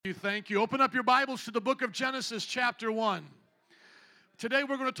you, thank you. Open up your Bibles to the book of Genesis, chapter 1. Today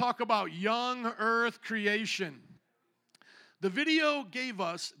we're going to talk about young earth creation. The video gave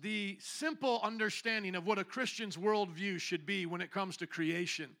us the simple understanding of what a Christian's worldview should be when it comes to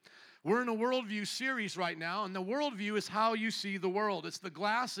creation. We're in a worldview series right now, and the worldview is how you see the world. It's the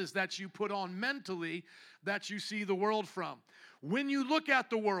glasses that you put on mentally that you see the world from. When you look at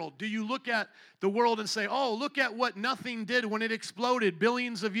the world, do you look at the world and say, oh, look at what nothing did when it exploded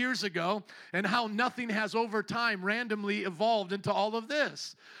billions of years ago and how nothing has over time randomly evolved into all of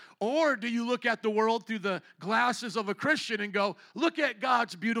this? Or do you look at the world through the glasses of a Christian and go, look at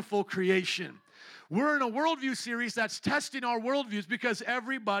God's beautiful creation? We're in a worldview series that's testing our worldviews because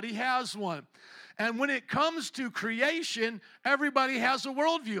everybody has one. And when it comes to creation, everybody has a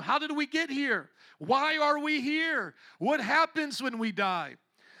worldview. How did we get here? Why are we here? What happens when we die?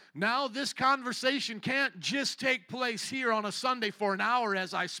 Now, this conversation can't just take place here on a Sunday for an hour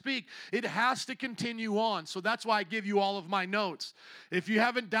as I speak. It has to continue on. So that's why I give you all of my notes. If you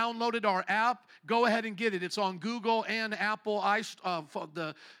haven't downloaded our app, go ahead and get it. It's on Google and Apple,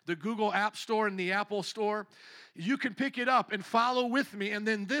 the Google App Store and the Apple Store. You can pick it up and follow with me. And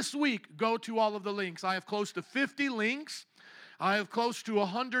then this week, go to all of the links. I have close to 50 links. I have close to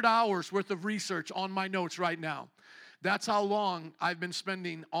 100 hours worth of research on my notes right now. That's how long I've been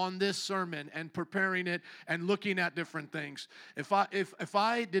spending on this sermon and preparing it and looking at different things. If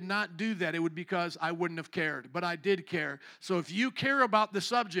I did not do that, it would be because I wouldn't have cared, but I did care. So if you care about the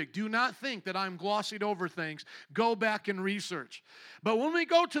subject, do not think that I'm glossing over things. Go back and research. But when we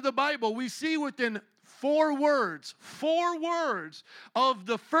go to the Bible, we see within four words of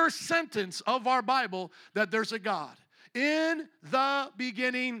the first sentence of our Bible that there's a God. In the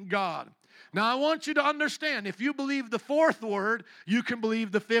beginning, God. Now, I want you to understand, if you believe the fourth word, you can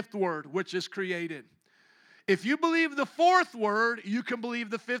believe the fifth word, which is created. If you believe the fourth word, you can believe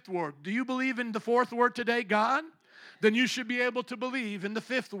the fifth word. Do you believe in the fourth word today, God? Then you should be able to believe in the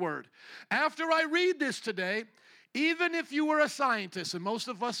fifth word. After I read this today, even if you were a scientist, and most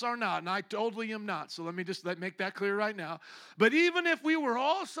of us are not, and I totally am not, so let me just make that clear right now. But even if we were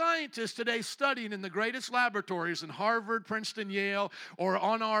all scientists today studying in the greatest laboratories in Harvard, Princeton, Yale, or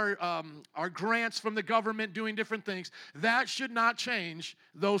on our grants from the government doing different things, that should not change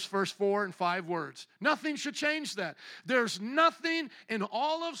those first 4 and 5 words. Nothing should change that. There's nothing in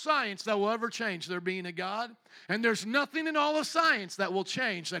all of science that will ever change there being a God, and there's nothing in all of science that will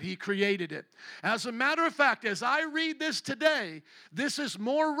change that He created it. As a matter of fact, as I read this today, this is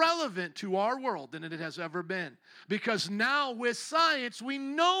more relevant to our world than it has ever been. Because now with science, we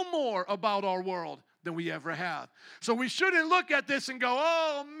know more about our world than we ever have. So we shouldn't look at this and go,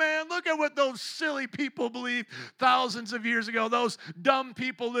 oh man, look at what those silly people believed thousands of years ago. Those dumb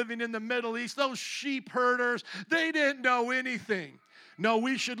people living in the Middle East, those sheep herders, they didn't know anything. No,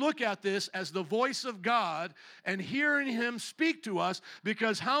 we should look at this as the voice of God and hearing Him speak to us,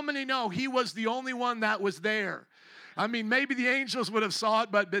 because how many know He was the only one that was there? I mean, maybe the angels would have saw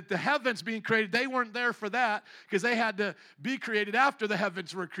it, but the heavens being created, they weren't there for that because they had to be created after the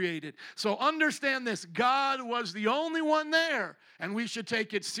heavens were created. So understand this, God was the only one there, and we should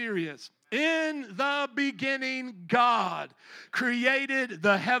take it serious. In the beginning, God created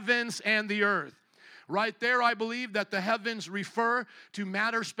the heavens and the earth. Right there, I believe that the heavens refer to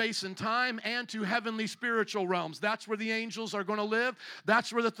matter, space, and time, and to heavenly spiritual realms. That's where the angels are going to live.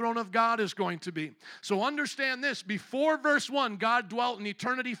 That's where the throne of God is going to be. So understand this. Before verse 1, God dwelt in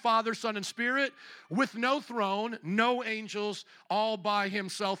eternity, Father, Son, and Spirit, with no throne, no angels, all by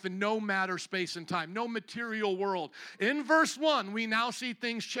Himself, in no matter, space, and time, no material world. In verse 1, we now see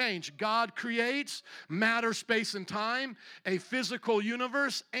things change. God creates matter, space, and time, a physical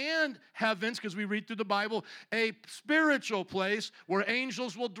universe, and heavens, because we read through the Bible, a spiritual place where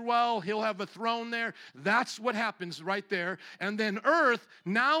angels will dwell. He'll have a throne there. That's what happens right there. And then earth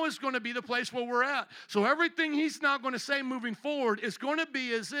now is going to be the place where we're at. So everything He's now going to say moving forward is going to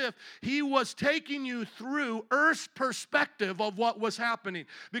be as if He was taking you through Earth's perspective of what was happening.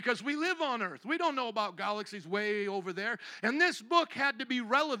 Because we live on earth. We don't know about galaxies way over there. And this book had to be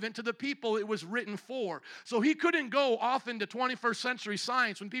relevant to the people it was written for. So He couldn't go off into 21st century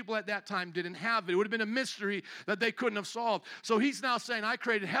science when people at that time didn't have it. It would have been a mystery that they couldn't have solved. So He's now saying, I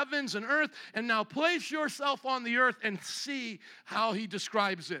created heavens and earth, and now place yourself on the earth and see how He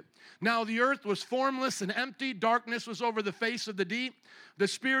describes it. Now the earth was formless and empty. Darkness was over the face of the deep. The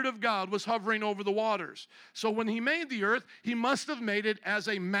Spirit of God was hovering over the waters. So when He made the earth, He must have made it as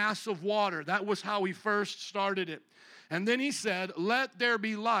a mass of water. That was how He first started it. And then he said, let there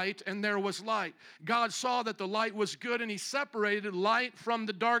be light, and there was light. God saw that the light was good, and he separated light from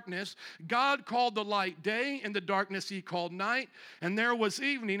the darkness. God called the light day, and the darkness he called night. And there was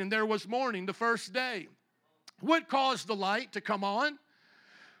evening, and there was morning the first day. What caused the light to come on?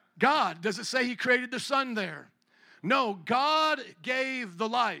 God. Does it say he created the sun there? No, God gave the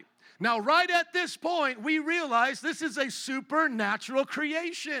light. Now, right at this point, we realize this is a supernatural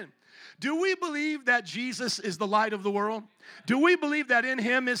creation. Do we believe that Jesus is the light of the world? Do we believe that in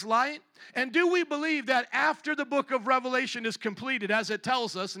him is light? And do we believe that after the book of Revelation is completed, as it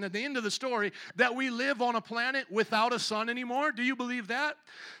tells us, and at the end of the story, that we live on a planet without a sun anymore? Do you believe that?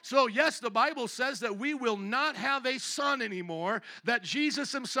 So yes, the Bible says that we will not have a sun anymore, that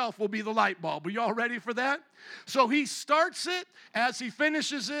Jesus himself will be the light bulb. Are you all ready for that? So he starts it as he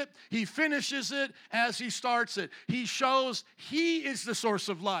finishes it. He finishes it as he starts it. He shows he is the source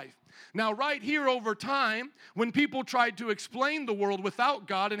of life. Now, right here over time, when people tried to explain the world without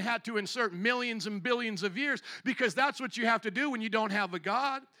God and had to insert millions and billions of years, because that's what you have to do when you don't have a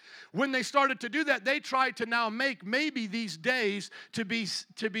God, when they started to do that, they tried to now make maybe these days to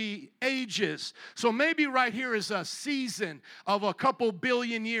be ages. So maybe right here is a season of a couple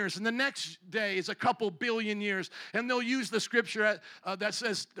billion years, and the next day is a couple billion years. And they'll use the scripture that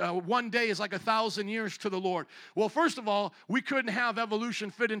says one day is like 1,000 years to the Lord. Well, first of all, we couldn't have evolution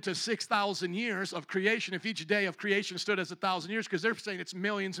fit into 6,000 years of creation if each day of creation stood as 1,000 years, because they're saying it's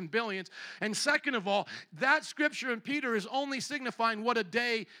millions and billions. And second of all, that scripture in Peter is only signifying what a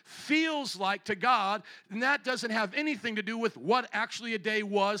day feels like to God, and that doesn't have anything to do with what actually a day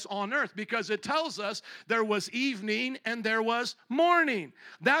was on earth, because it tells us there was evening and there was morning.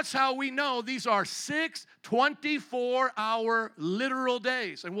 That's how we know these are 6 24-hour literal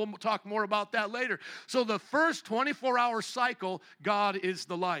days, and we'll talk more about that later. So the first 24-hour cycle, God is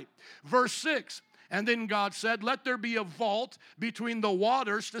the light. Verse 6. And then God said, let there be a vault between the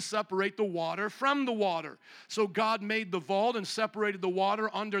waters to separate the water from the water. So God made the vault and separated the water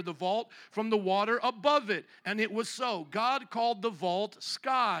under the vault from the water above it. And it was so. God called the vault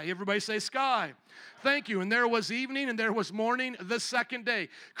sky. Everybody say sky. Thank you. And there was evening and there was morning the second day.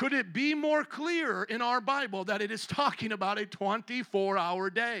 Could it be more clear in our Bible that it is talking about a 24-hour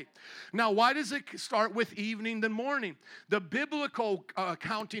day? Now, why does it start with evening then morning? The biblical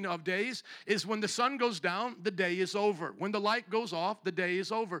counting of days is when the sun goes down, the day is over. When the light goes off, the day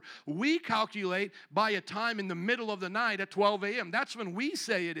is over. We calculate by a time in the middle of the night at 12 a.m. That's when we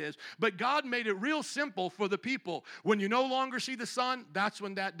say it is. But God made it real simple for the people. When you no longer see the sun, that's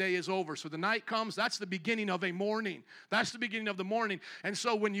when that day is over. So the night comes, that's the beginning of a morning. That's the beginning of the morning. And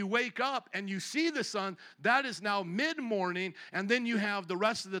so when you wake up and you see the sun, that is now mid-morning, and then you have the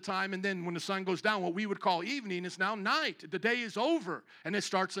rest of the time, and then when the sun goes down, what we would call evening is now night. The day is over, and it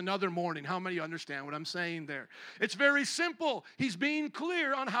starts another morning. How many understand what I'm saying there? It's very simple. He's being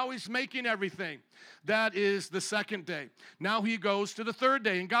clear on how he's making everything. That is the second day. Now he goes to the third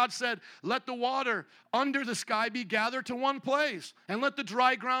day, and God said, let the water under the sky be gathered to one place, and let the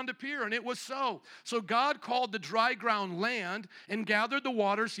dry ground appear. And it was so. So God called the dry ground land and gathered the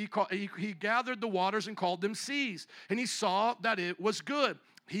waters. He gathered the waters and called them seas. And he saw that it was good.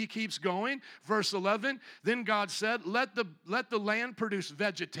 He keeps going. Verse 11, then God said, let the land produce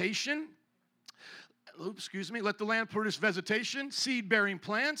vegetation. Let the land produce vegetation, seed-bearing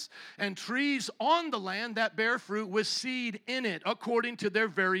plants, and trees on the land that bear fruit with seed in it, according to their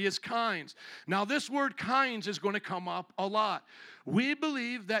various kinds. Now, this word kinds is going to come up a lot. We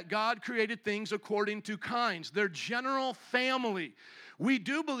believe that God created things according to kinds, their general family. We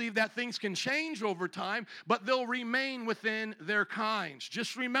do believe that things can change over time, but they'll remain within their kinds.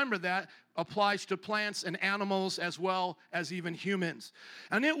 Just remember that applies to plants and animals as well as even humans.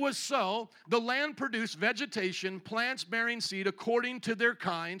 And it was so, the land produced vegetation, plants bearing seed according to their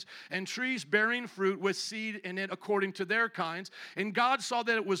kinds, and trees bearing fruit with seed in it according to their kinds. And God saw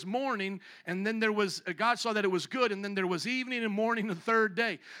that it was morning, and then God saw that it was good, and then there was evening and morning the third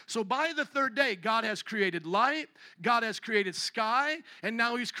day. So by the third day, God has created light, God has created sky, and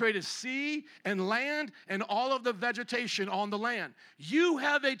now he's created sea and land and all of the vegetation on the land. You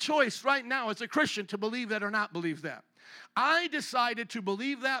have a choice right now as a Christian to believe that or not believe that. I decided to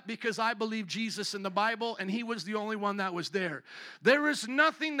believe that because I believe Jesus in the Bible, and he was the only one that was there. There is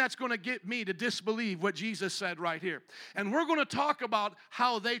nothing that's going to get me to disbelieve what Jesus said right here. And we're going to talk about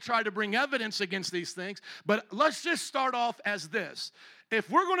how they try to bring evidence against these things, but let's just start off as this. if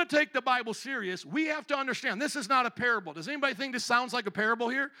we're going to take the Bible serious, we have to understand this is not a parable. Does anybody think this sounds like a parable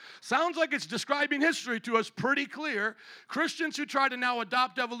here? Sounds like it's describing history to us pretty clear. Christians who try to now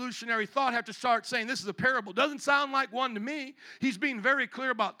adopt evolutionary thought have to start saying this is a parable. Doesn't sound like one to me. He's being very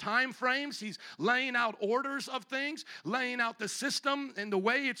clear about time frames. He's laying out orders of things, laying out the system and the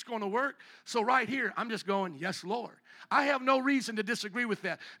way it's going to work. So right here, I'm just going, yes, Lord. I have no reason to disagree with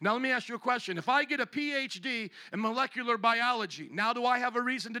that. Now, let me ask you a question. If I get a PhD in molecular biology, now do I have a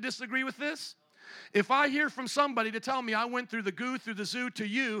reason to disagree with this? If I hear from somebody to tell me I went through the goo, through the zoo to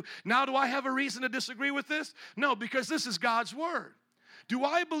you, now do I have a reason to disagree with this? No, because this is God's word. Do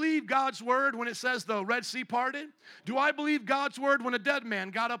I believe God's word when it says the Red Sea parted? Do I believe God's word when a dead man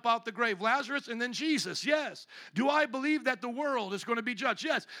got up out the grave? Lazarus and then Jesus? Yes. Do I believe that the world is going to be judged?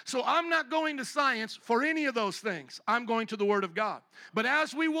 Yes. So I'm not going to science for any of those things. I'm going to the word of God. But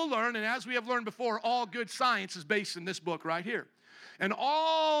as we will learn, and as we have learned before, all good science is based in this book right here. And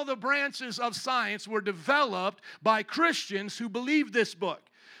all the branches of science were developed by Christians who believed this book.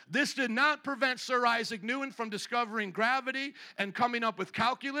 This did not prevent Sir Isaac Newton from discovering gravity and coming up with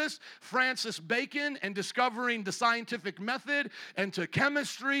calculus, Francis Bacon and discovering the scientific method, and to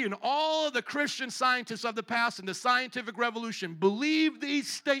chemistry, and all of the Christian scientists of the past and the scientific revolution believed these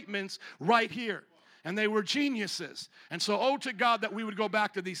statements right here. And they were geniuses. And so, oh to God that we would go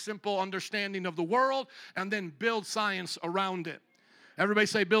back to the simple understanding of the world and then build science around it. Everybody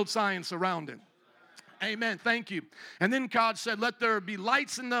say, build science around it. Amen. Thank you. And then God said, let there be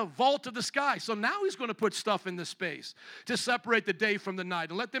lights in the vault of the sky. So now he's going to put stuff in the space to separate the day from the night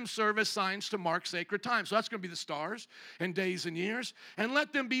and let them serve as signs to mark sacred time. So that's going to be the stars and days and years. And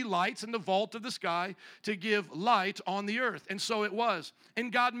let them be lights in the vault of the sky to give light on the earth. And so it was.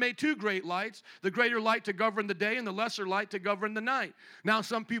 And God made two great lights, the greater light to govern the day and the lesser light to govern the night. Now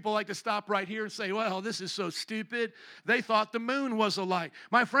some people like to stop right here and say, well, this is so stupid. They thought the moon was a light.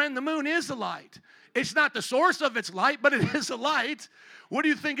 My friend, the moon is a light. It's not the source of its light, but it is a light. What do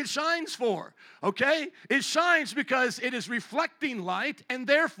you think it shines for? Okay? It shines because it is reflecting light, and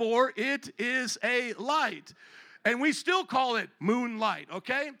therefore it is a light. And we still call it moonlight,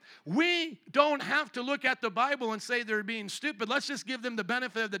 okay? We don't have to look at the Bible and say they're being stupid. Let's just give them the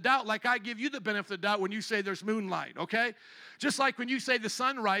benefit of the doubt like I give you the benefit of the doubt when you say there's moonlight, okay? Just like when you say the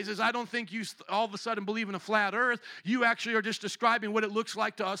sun rises, I don't think you all of a sudden believe in a flat earth. You actually are just describing what it looks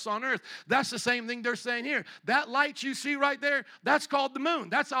like to us on earth. That's the same thing they're saying here. That light you see right there, that's called the moon.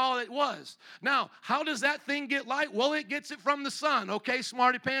 That's all it was. Now, how does that thing get light? Well, it gets it from the sun, okay,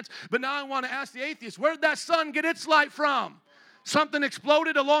 smarty pants? But now I want to ask the atheist, where did that sun get its light from? Something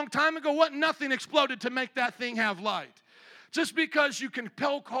exploded a long time ago? What? Nothing exploded to make that thing have light. Just because you can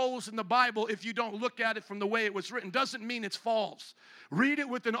poke holes in the Bible if you don't look at it from the way it was written doesn't mean it's false. Read it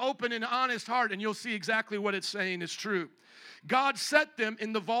with an open and honest heart and you'll see exactly what it's saying is true. God set them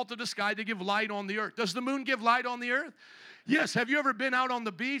in the vault of the sky to give light on the earth. Does the moon give light on the earth? Yes. Have you ever been out on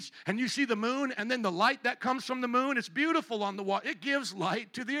the beach and you see the moon and then the light that comes from the moon? It's beautiful on the water. It gives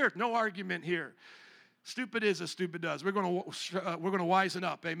light to the earth. No argument here. Stupid is as stupid does. We're going to wisen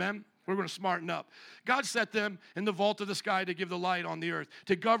up. Amen. We're going to smarten up. God set them in the vault of the sky to give the light on the earth,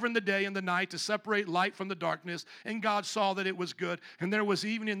 to govern the day and the night, to separate light from the darkness. And God saw that it was good. And there was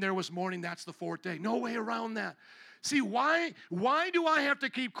evening and there was morning. That's the fourth day. No way around that. See, why do I have to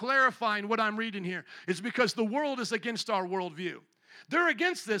keep clarifying what I'm reading here? It's because the world is against our worldview. They're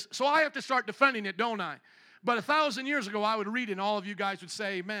against this, so I have to start defending it, don't I? But 1,000 years ago, I would read it, and all of you guys would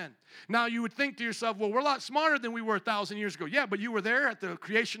say amen. Now, you would think to yourself, well, we're a lot smarter than we were 1,000 years ago. Yeah, but you were there at the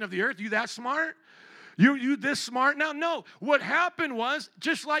creation of the earth. You that smart? You this smart? Now, no. What happened was,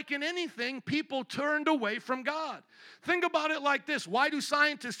 just like in anything, people turned away from God. Think about it like this. Why do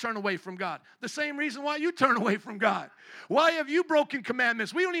scientists turn away from God? The same reason why you turn away from God. Why have you broken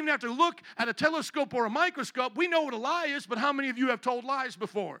commandments? We don't even have to look at a telescope or a microscope. We know what a lie is, but how many of you have told lies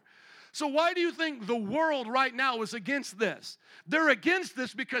before? So why do you think the world right now is against this? They're against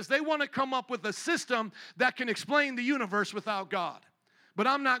this because they want to come up with a system that can explain the universe without God. But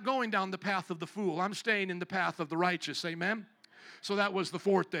I'm not going down the path of the fool. I'm staying in the path of the righteous. Amen? So that was the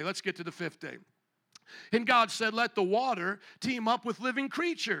fourth day. Let's get to the fifth day. And God said, let the water team up with living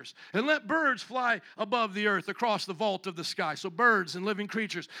creatures, and let birds fly above the earth across the vault of the sky. So birds and living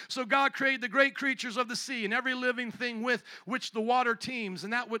creatures. So God created the great creatures of the sea and every living thing with which the water teems,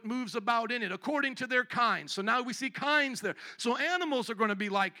 and that what moves about in it, according to their kinds. So now we see kinds there. So animals are going to be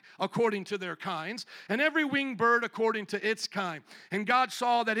like according to their kinds, and every winged bird according to its kind. And God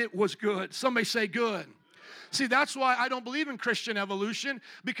saw that it was good. Somebody say good. See, that's why I don't believe in Christian evolution,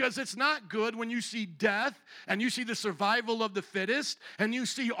 because it's not good when you see death and you see the survival of the fittest and you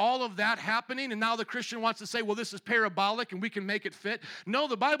see all of that happening, and now the Christian wants to say, well, this is parabolic and we can make it fit. No,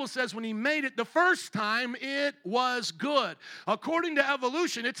 the Bible says when he made it the first time, it was good. According to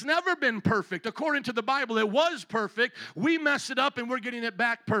evolution, it's never been perfect. According to the Bible, it was perfect. We mess it up and we're getting it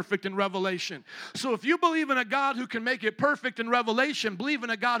back perfect in Revelation. So if you believe in a God who can make it perfect in Revelation, believe in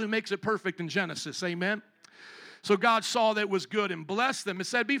a God who makes it perfect in Genesis. Amen. So God saw that it was good and blessed them. It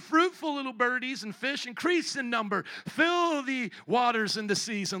said, be fruitful, little birdies, and fish, increase in number. Fill the waters and the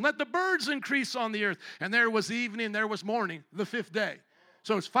seas, and let the birds increase on the earth. And there was evening, there was morning, the fifth day.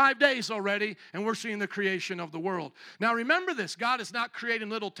 So it's 5 days already, and we're seeing the creation of the world. Now remember this, God is not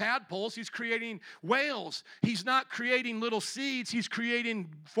creating little tadpoles. He's creating whales. He's not creating little seeds. He's creating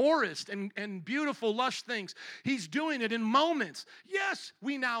forest and beautiful, lush things. He's doing it in moments. Yes,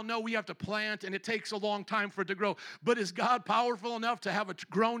 we now know we have to plant, and it takes a long time for it to grow. But is God powerful enough to have a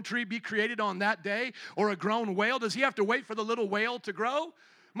grown tree be created on that day, or a grown whale? Does he have to wait for the little whale to grow?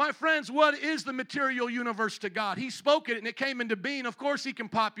 My friends, what is the material universe to God? He spoke it and it came into being. Of course he can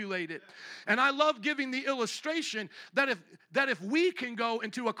populate it. And I love giving the illustration that if we can go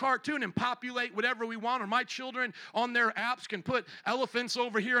into a cartoon and populate whatever we want, or my children on their apps can put elephants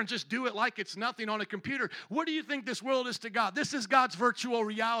over here and just do it like it's nothing on a computer, what do you think this world is to God? This is God's virtual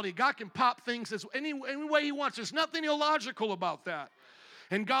reality. God can pop things any way he wants. There's nothing illogical about that.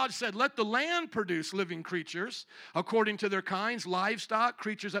 And God said, let the land produce living creatures according to their kinds, livestock,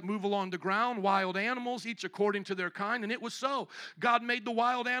 creatures that move along the ground, wild animals, each according to their kind. And it was so. God made the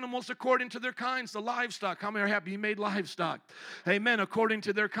wild animals according to their kinds, the livestock. How many are happy he made livestock? Amen. According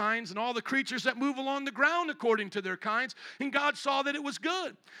to their kinds, and all the creatures that move along the ground according to their kinds. And God saw that it was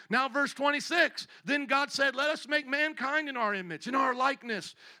good. Now verse 26, then God said, let us make mankind in our image, in our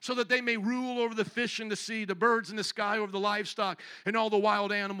likeness, so that they may rule over the fish in the sea, the birds in the sky, over the livestock, and all the wild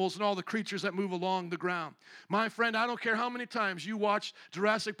animals and all the creatures that move along the ground. My friend, I don't care how many times you watch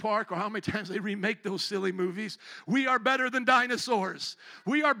Jurassic Park or how many times they remake those silly movies. We are better than dinosaurs.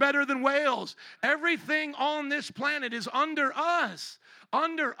 We are better than whales. Everything on this planet is under us.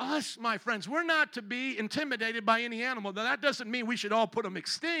 Under us, my friends. We're not to be intimidated by any animal. Now, that doesn't mean we should all put them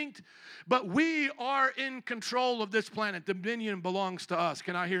extinct, but we are in control of this planet. Dominion belongs to us.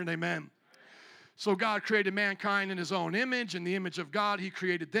 Can I hear an amen? So God created mankind in his own image. In the image of God, he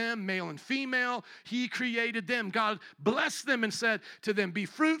created them, male and female. He created them. God blessed them and said to them, be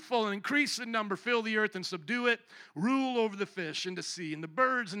fruitful and increase in number, fill the earth and subdue it, rule over the fish in the sea and the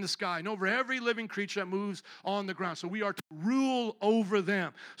birds in the sky and over every living creature that moves on the ground. So we are to rule over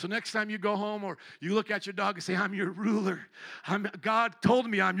them. So next time you go home or you look at your dog and say, I'm your ruler. God told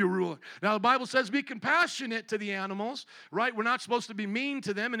me I'm your ruler. Now the Bible says be compassionate to the animals, right? We're not supposed to be mean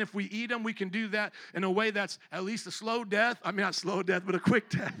to them, and if we eat them, we can do that in a way that's at least a slow death. I mean, not slow death, but a quick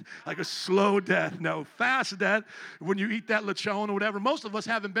death. Like a slow death. No, fast death. When you eat that lechon or whatever. Most of us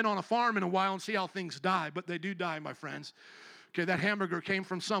haven't been on a farm in a while and see how things die, but they do die, my friends. Okay, that hamburger came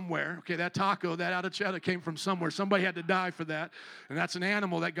from somewhere. Okay, that taco, that out of cheddar came from somewhere. Somebody had to die for that, and that's an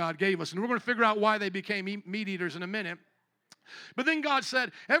animal that God gave us. And we're going to figure out why they became meat eaters in a minute. But then God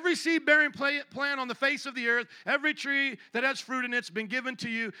said, every seed-bearing plant on the face of the earth, every tree that has fruit in it's been given to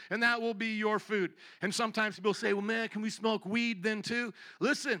you, and that will be your food. And sometimes people say, well, man, can we smoke weed then too?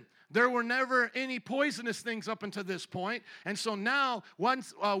 Listen, there were never any poisonous things up until this point. And so now,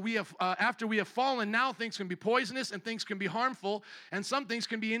 once after we have fallen, now things can be poisonous and things can be harmful, and some things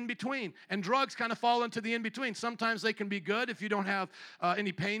can be in between. And drugs kind of fall into the in between. Sometimes they can be good if you don't have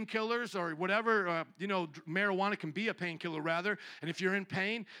any painkillers or whatever. Marijuana can be a painkiller rather. And if you're in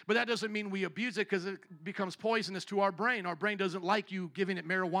pain, but that doesn't mean we abuse it because it becomes poisonous to our brain. Our brain doesn't like you giving it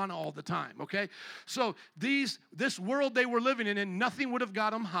marijuana all the time. Okay, so this world they were living in, and nothing would have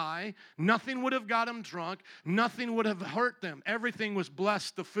got them high. Nothing would have got them drunk. Nothing would have hurt them. Everything was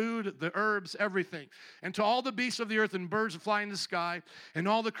blessed, the food, the herbs, everything. And to all the beasts of the earth and birds that fly in the sky and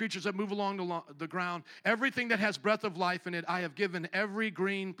all the creatures that move along the ground, everything that has breath of life in it, I have given every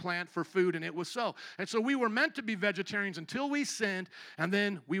green plant for food, and it was so. And so we were meant to be vegetarians until we sinned, and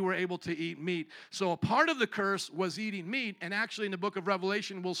then we were able to eat meat. So a part of the curse was eating meat, and actually in the book of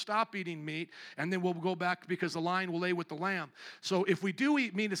Revelation, we'll stop eating meat, and then we'll go back because the lion will lay with the lamb. So if we do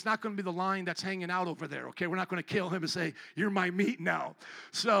eat meat, it's not not going to be the lion that's hanging out over there, okay? We're not going to kill him and say, you're my meat now.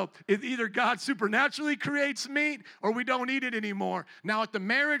 So either God supernaturally creates meat or we don't eat it anymore. Now, at the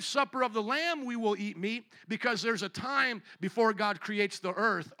marriage supper of the Lamb, we will eat meat because there's a time before God creates the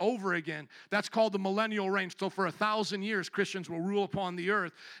earth over again. That's called the millennial reign. So for 1,000 years, Christians will rule upon the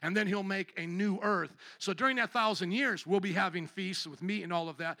earth, and then he'll make a new earth. So during that 1,000 years, we'll be having feasts with meat and all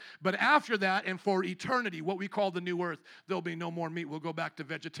of that. But after that, and for eternity, what we call the new earth, there'll be no more meat. We'll go back to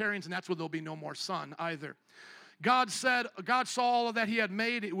vegetarians, and that's where there'll be no more sun either. God saw all of that he had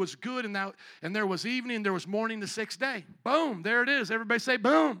made. It was good, and there was evening, there was morning the sixth day. Boom, there it is. Everybody say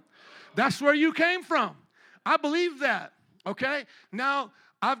boom. That's where you came from. I believe that, okay? Now,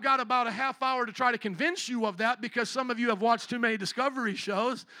 I've got about a half hour to try to convince you of that because some of you have watched too many Discovery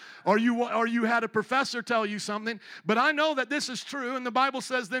shows or you had a professor tell you something. But I know that this is true, and the Bible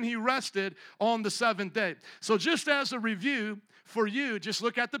says then he rested on the seventh day. So just as a review for you, just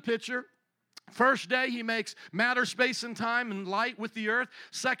look at the picture. First day, he makes matter, space, and time and light with the earth.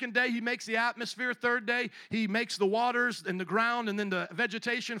 Second day, he makes the atmosphere. Third day, he makes the waters and the ground and then the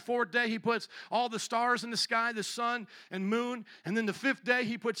vegetation. Fourth day, he puts all the stars in the sky, the sun and moon. And then the fifth day,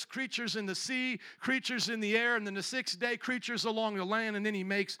 he puts creatures in the sea, creatures in the air. And then the sixth day, creatures along the land. And then he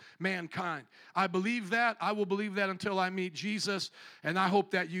makes mankind. I believe that. I will believe that until I meet Jesus. And I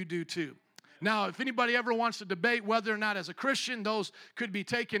hope that you do too. Now, if anybody ever wants to debate whether or not as a Christian those could be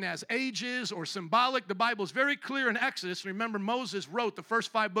taken as ages or symbolic, the Bible is very clear in Exodus. Remember, Moses wrote the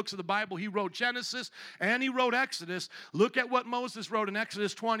first 5 books of the Bible. He wrote Genesis and he wrote Exodus. Look at what Moses wrote in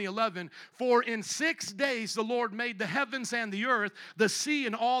Exodus 20:11. For in 6 days the Lord made the heavens and the earth, the sea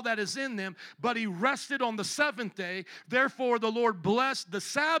and all that is in them, but he rested on the seventh day. Therefore the Lord blessed the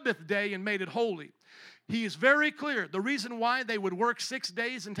Sabbath day and made it holy. He is very clear. The reason why they would work 6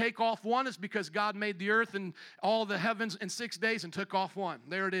 days and take off one is because God made the earth and all the heavens in 6 days and took off one.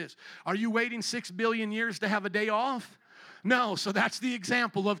 There it is. Are you waiting 6 billion years to have a day off? No, so that's the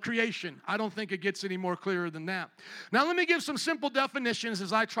example of creation. I don't think it gets any more clearer than that. Now let me give some simple definitions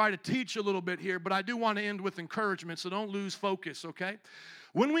as I try to teach a little bit here, but I do want to end with encouragement, so don't lose focus, okay?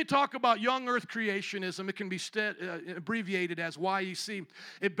 When we talk about young earth creationism, it can be abbreviated as YEC.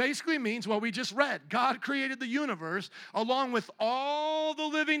 It basically means what we just read. God created the universe along with all the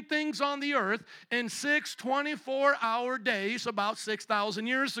living things on the earth in 6 24-hour days about 6,000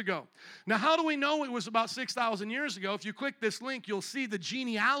 years ago. Now, how do we know it was about 6,000 years ago? If you click this link, you'll see the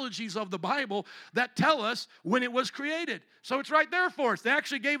genealogies of the Bible that tell us when it was created. So it's right there for us. They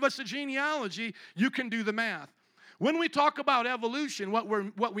actually gave us a genealogy. You can do the math. When we talk about evolution,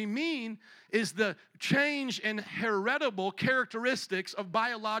 what we mean is the change in heritable characteristics of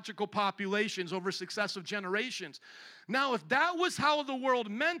biological populations over successive generations. Now, if that was how the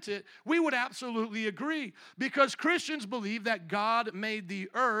world meant it, we would absolutely agree, because Christians believe that God made the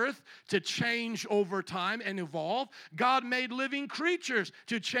earth to change over time and evolve. God made living creatures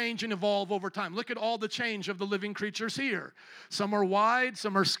to change and evolve over time. Look at all the change of the living creatures here. Some are wide,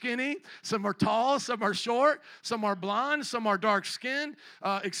 some are skinny, some are tall, some are short, some are blonde, some are dark-skinned,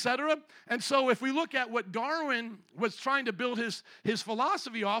 etc. And so if we look at what Darwin was trying to build his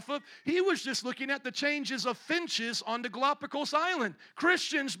philosophy off of, he was just looking at the changes of finches on the Galapagos Island.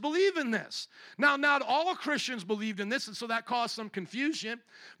 Christians believe in this. Now, not all Christians believed in this, and so that caused some confusion.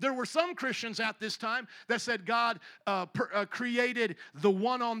 There were some Christians at this time that said God created the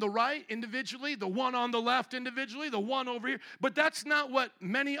one on the right individually, the one on the left individually, the one over here, but that's not what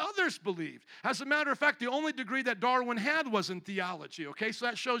many others believed. As a matter of fact, the only degree that Darwin had was in theology, okay? So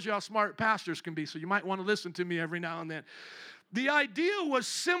that shows you how smart pastors can be, so you might want to listen to me every now and then. The idea was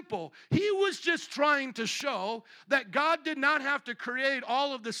simple. He was just trying to show that God did not have to create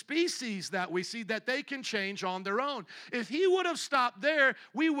all of the species that we see, that they can change on their own. If he would have stopped there,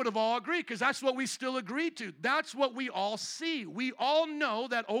 we would have all agreed, because that's what we still agreed to. That's what we all see. We all know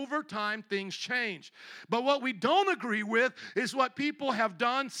that over time things change. But what we don't agree with is what people have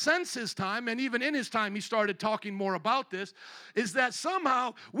done since his time, and even in his time he started talking more about this, is that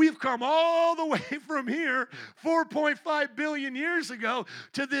somehow we've come all the way from here, 4.5 billion years ago,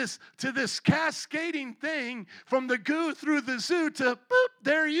 to this cascading thing from the goo through the zoo to boop,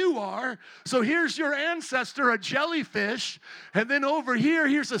 there you are. So here's your ancestor, a jellyfish, and then over here,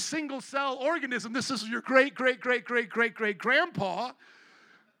 here's a single cell organism. This is your great grandpa.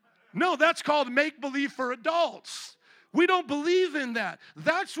 No, that's called make-believe for adults. We don't believe in that.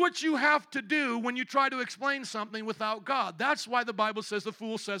 That's what you have to do when you try to explain something without God. That's why the Bible says the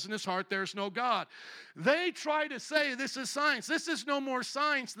fool says in his heart, there's no God. They try to say this is science. This is no more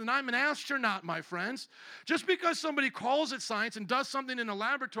science than I'm an astronaut, my friends. Just because somebody calls it science and does something in a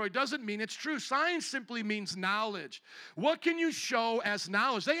laboratory doesn't mean it's true. Science simply means knowledge. What can you show as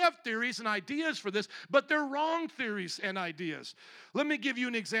knowledge? They have theories and ideas for this, but they're wrong theories and ideas. Let me give you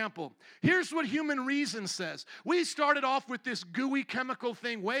an example. Here's what human reason says. We started off with this gooey chemical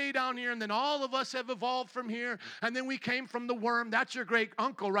thing way down here, and then all of us have evolved from here, and then we came from the worm. That's your great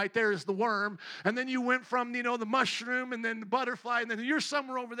uncle right there is the worm. And then you went from, the mushroom, and then the butterfly, and then you're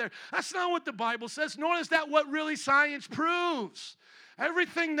somewhere over there. That's not what the Bible says, nor is that what really science proves.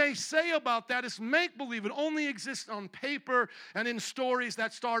 Everything they say about that is make-believe. It only exists on paper and in stories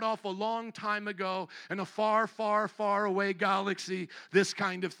that start off a long time ago in a far, far, far away galaxy. This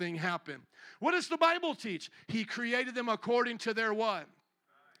kind of thing happened. What does the Bible teach? He created them according to their what?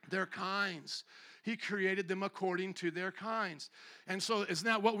 Their kinds. He created them according to their kinds. And so isn't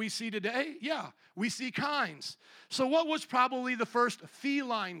that what we see today? Yeah, we see kinds. So what was probably the first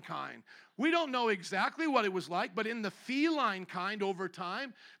feline kind? We don't know exactly what it was like, but in the feline kind over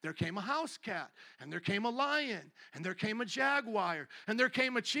time, there came a house cat, and there came a lion, and there came a jaguar, and there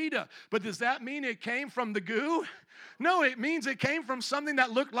came a cheetah. But does that mean it came from the goo? No, it means it came from something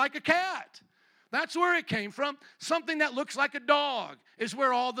that looked like a cat. That's where it came from. Something that looks like a dog is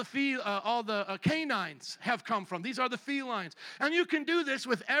where all the canines have come from. These are the felines. And you can do this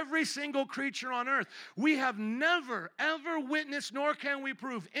with every single creature on earth. We have never, ever witnessed, nor can we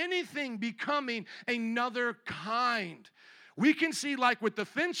prove anything becoming another kind. We can see, like with the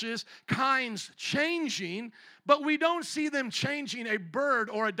finches, kinds changing, but we don't see them changing a bird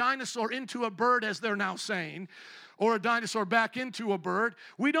or a dinosaur into a bird, as they're now saying, or a dinosaur back into a bird.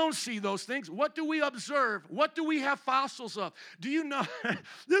 We don't see those things. What do we observe? What do we have fossils of? Do you know?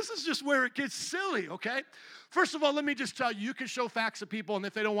 This is just where it gets silly, okay? First of all, let me just tell you, you can show facts to people, and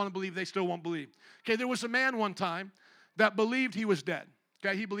if they don't want to believe, they still won't believe. Okay, there was a man one time that believed he was dead.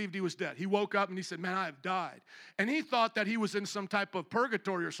 Okay, he believed he was dead. He woke up and he said, man, I have died. And he thought that he was in some type of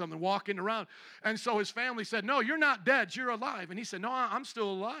purgatory or something, walking around. And so his family said, no, you're not dead, you're alive. And he said, no, I'm still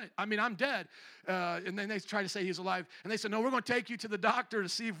alive. I'm dead. And then they tried to say he's alive. And they said, no, we're going to take you to the doctor to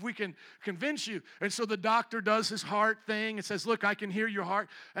see if we can convince you. And so the doctor does his heart thing and says, look, I can hear your heart.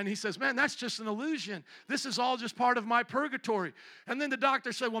 And he says, man, that's just an illusion. This is all just part of my purgatory. And then the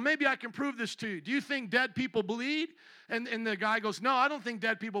doctor said, well, maybe I can prove this to you. Do you think dead people bleed? And the guy goes, no, I don't think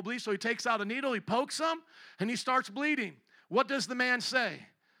dead people bleed. So he takes out a needle, he pokes them, and he starts bleeding. What does the man say?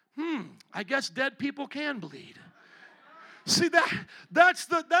 I guess dead people can bleed. See, that's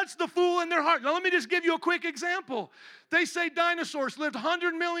the fool in their heart. Now, let me just give you a quick example. They say dinosaurs lived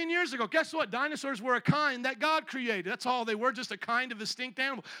 100 million years ago. Guess what? Dinosaurs were a kind that God created. That's all they were, just a kind of extinct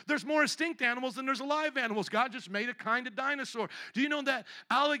animal. There's more extinct animals than there's alive animals. God just made a kind of dinosaur. Do you know that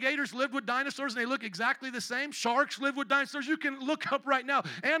alligators lived with dinosaurs and they look exactly the same? Sharks live with dinosaurs. You can look up right now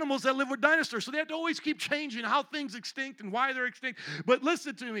animals that live with dinosaurs. So they have to always keep changing how things extinct and why they're extinct. But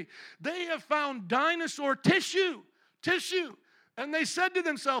listen to me. They have found dinosaur tissue. And they said to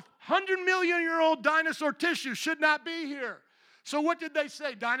themselves, 100-million-year-old dinosaur tissue should not be here. So what did they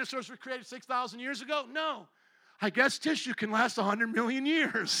say? Dinosaurs were created 6,000 years ago? No. I guess tissue can last 100 million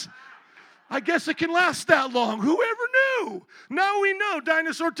years. I guess it can last that long. Whoever knew? Now we know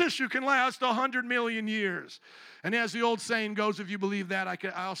dinosaur tissue can last 100 million years. And as the old saying goes, if you believe that,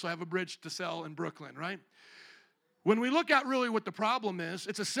 I also have a bridge to sell in Brooklyn, right? When we look at really what the problem is,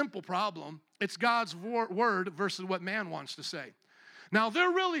 it's a simple problem. It's God's word versus what man wants to say. Now, they're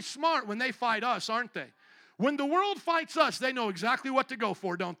really smart when they fight us, aren't they? When the world fights us, they know exactly what to go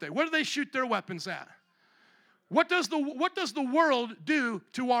for, don't they? Where do they shoot their weapons at? What does the world do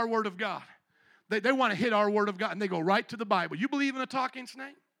to our word of God? They want to hit our word of God, and they go right to the Bible. You believe in a talking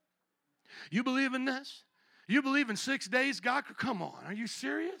snake? You believe in this? You believe in 6 days? God, come on, are you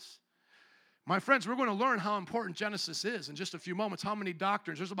serious? My friends, we're going to learn how important Genesis is in just a few moments. How many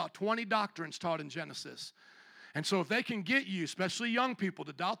doctrines? There's about 20 doctrines taught in Genesis. And so if they can get you, especially young people,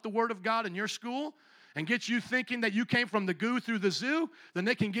 to doubt the Word of God in your school and get you thinking that you came from the goo through the zoo, then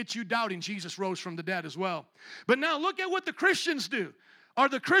they can get you doubting Jesus rose from the dead as well. But now look at what the Christians do. Are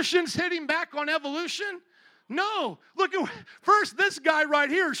the Christians hitting back on evolution? No. Look at first, this guy right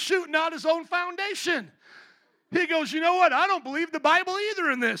here is shooting out his own foundation. He goes, you know what? I don't believe the Bible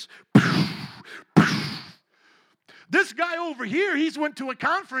either in this. This guy over here, he's went to a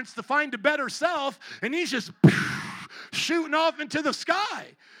conference to find a better self, and he's just shooting off into the sky.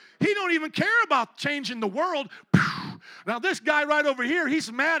 He don't even care about changing the world. Now this guy right over here,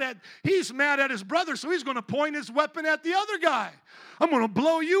 he's mad at his brother, so he's going to point his weapon at the other guy. I'm going to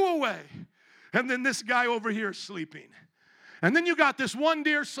blow you away. And then this guy over here is sleeping. And then you got this one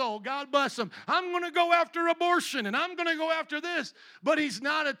dear soul, God bless him. I'm going to go after abortion, and I'm going to go after this. But he's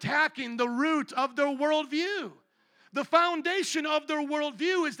not attacking the root of their worldview. The foundation of their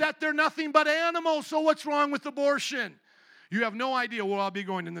worldview is that they're nothing but animals, so what's wrong with abortion? You have no idea where I'll be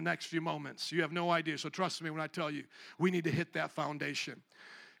going in the next few moments. You have no idea. So trust me when I tell you, we need to hit that foundation.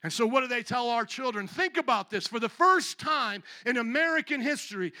 And so what do they tell our children? Think about this. For the first time in American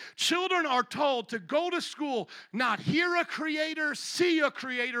history, children are told to go to school, not hear a creator, see a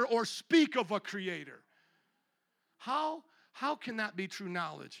creator, or speak of a creator. How can that be true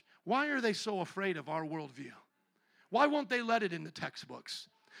knowledge? Why are they so afraid of our worldview? Why won't they let it in the textbooks?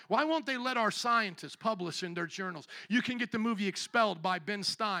 Why won't they let our scientists publish in their journals? You can get the movie Expelled by Ben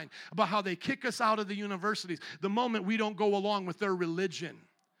Stein about how they kick us out of the universities the moment we don't go along with their religion,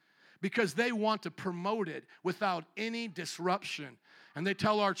 because they want to promote it without any disruption. And they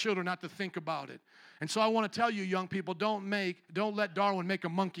tell our children not to think about it. And so I want to tell you, young people, don't let Darwin make a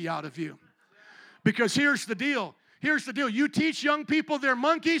monkey out of you. Because here's the deal. You teach young people they're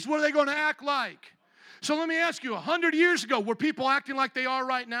monkeys, what are they going to act like? So let me ask you, 100 years ago, were people acting like they are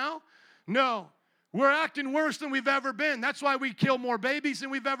right now? No. We're acting worse than we've ever been. That's why we kill more babies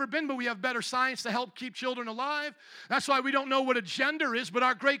than we've ever been, but we have better science to help keep children alive. That's why we don't know what a gender is, but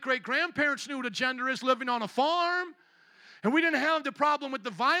our great-great-grandparents knew what a gender is living on a farm. And we didn't have the problem with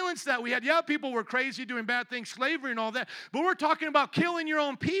the violence that we had. Yeah, people were crazy doing bad things, slavery and all that, but we're talking about killing your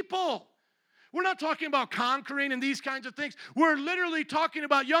own people. We're not talking about conquering and these kinds of things. We're literally talking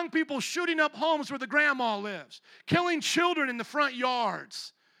about young people shooting up homes where the grandma lives, killing children in the front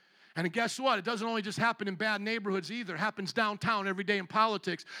yards. And guess what? It doesn't only just happen in bad neighborhoods either. It happens downtown every day in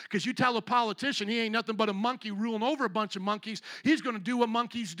politics. Because you tell a politician he ain't nothing but a monkey ruling over a bunch of monkeys, he's going to do what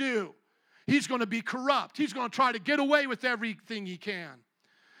monkeys do. He's going to be corrupt. He's going to try to get away with everything he can.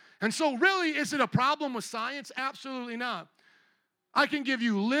 And so really, is it a problem with science? Absolutely not. I can give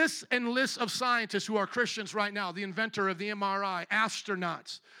you lists and lists of scientists who are Christians right now. The inventor of the MRI,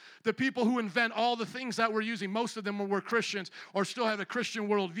 astronauts, the people who invent all the things that we're using. Most of them were Christians or still have a Christian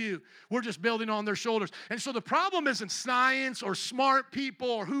worldview. We're just building on their shoulders. And so the problem isn't science or smart people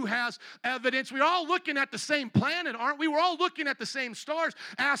or who has evidence. We're all looking at the same planet, aren't we? We're all looking at the same stars.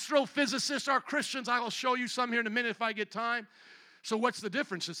 Astrophysicists are Christians. I will show you some here in a minute if I get time. So what's the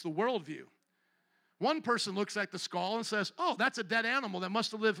difference? It's the worldview. One person looks at the skull and says, oh, that's a dead animal that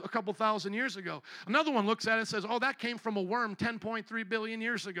must have lived a couple thousand years ago. Another one looks at it and says, oh, that came from a worm 10.3 billion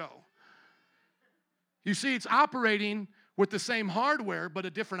years ago. You see, it's operating with the same hardware, but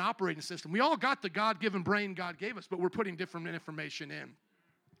a different operating system. We all got the God-given brain God gave us, but we're putting different information in.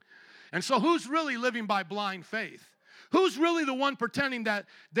 And so who's really living by blind faith? Who's really the one pretending that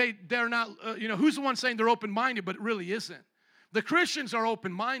they're not, who's the one saying they're open-minded, but it really isn't? The Christians are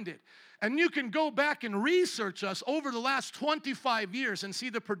open-minded. And you can go back and research us over the last 25 years and see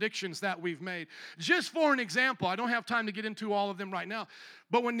the predictions that we've made. Just for an example, I don't have time to get into all of them right now,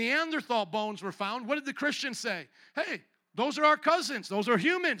 but when Neanderthal bones were found, what did the Christians say? Hey, those are our cousins. Those are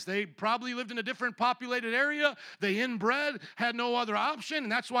humans. They probably lived in a different populated area. They inbred, had no other option,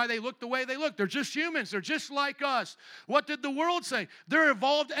 and that's why they look the way they look. They're just humans. They're just like us. What did the world say? They're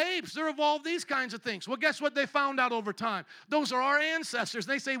evolved apes. They're evolved these kinds of things. Well, guess what they found out over time? Those are our ancestors.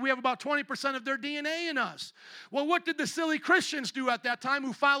 They say we have about 20% of their DNA in us. Well, what did the silly Christians do at that time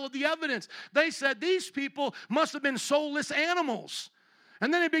who followed the evidence? They said these people must have been soulless animals.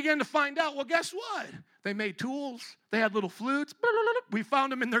 And then they began to find out, well, guess what? They made tools. They had little flutes. We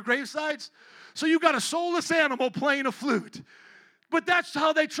found them in their gravesites. So you got a soulless animal playing a flute. But that's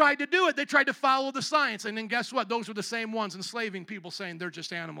how they tried to do it. They tried to follow the science. And then guess what? Those were the same ones enslaving people saying they're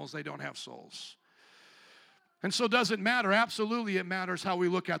just animals. They don't have souls. And so does it matter? Absolutely it matters how we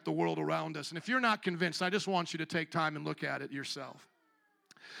look at the world around us. And if you're not convinced, I just want you to take time and look at it yourself.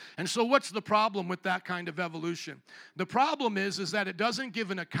 And so what's the problem with that kind of evolution? The problem is that it doesn't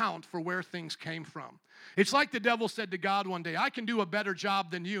give an account for where things came from. It's like the devil said to God one day, I can do a better job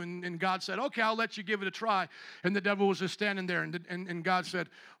than you. And God said, okay, I'll let you give it a try. And the devil was just standing there. And God said,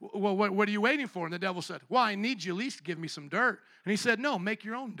 well, what are you waiting for? And the devil said, well, I need you at least to give me some dirt. And he said, no, make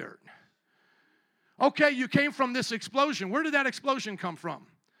your own dirt. Okay, you came from this explosion. Where did that explosion come from?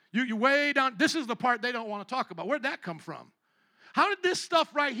 You way down. This is the part they don't want to talk about. Where did that come from? How did this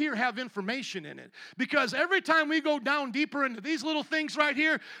stuff right here have information in it? Because every time we go down deeper into these little things right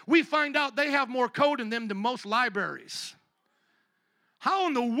here, we find out they have more code in them than most libraries. How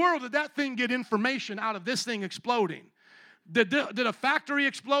in the world did that thing get information out of this thing exploding? Did a factory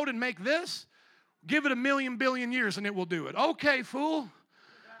explode and make this? Give it 1,000,000 billion years and it will do it. Okay, fool.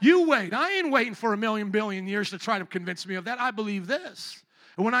 You wait. I ain't waiting for 1,000,000 billion years to try to convince me of that. I believe this.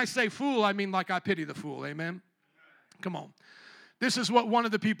 And when I say fool, I mean like I pity the fool. Amen? Come on. This is what one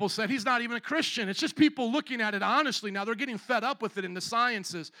of the people said. He's not even a Christian. It's just people looking at it honestly. Now, they're getting fed up with it in the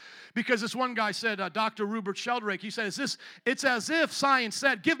sciences because this one guy said, Dr. Rupert Sheldrake, he said, it's as if science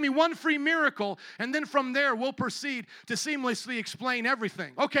said, give me one free miracle, and then from there we'll proceed to seamlessly explain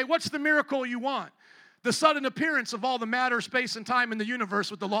everything. Okay, what's the miracle you want? The sudden appearance of all the matter, space, and time in the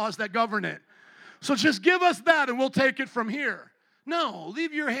universe with the laws that govern it. So just give us that and we'll take it from here. No,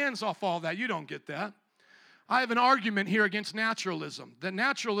 leave your hands off all that. You don't get that. I have an argument here against naturalism. The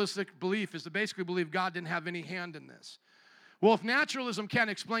naturalistic belief is to basically believe God didn't have any hand in this. Well, if naturalism can't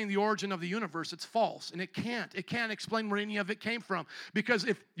explain the origin of the universe, it's false, and it can't. It can't explain where any of it came from. Because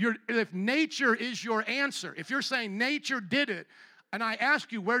if nature is your answer, if you're saying nature did it, and I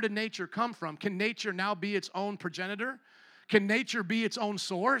ask you, where did nature come from? Can nature now be its own progenitor? Can nature be its own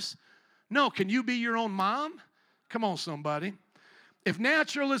source? No. Can you be your own mom? Come on, somebody. If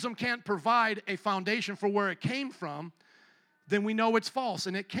naturalism can't provide a foundation for where it came from, then we know it's false,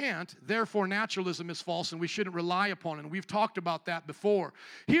 and it can't. Therefore, naturalism is false, and we shouldn't rely upon it. And we've talked about that before.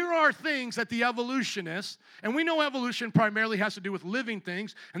 Here are things that the evolutionists, and we know evolution primarily has to do with living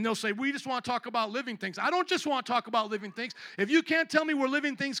things, and they'll say, we just want to talk about living things. I don't just want to talk about living things. If you can't tell me where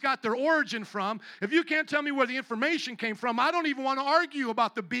living things got their origin from, if you can't tell me where the information came from, I don't even want to argue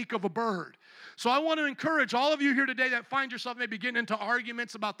about the beak of a bird. So I want to encourage all of you here today that find yourself maybe getting into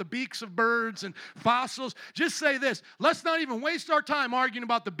arguments about the beaks of birds and fossils. Just say this. Let's not even waste our time arguing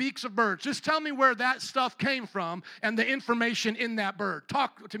about the beaks of birds. Just tell me where that stuff came from and the information in that bird.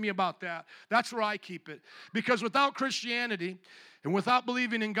 Talk to me about that. That's where I keep it. Because without Christianity and without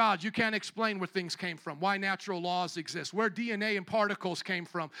believing in God, you can't explain where things came from, why natural laws exist, where DNA and particles came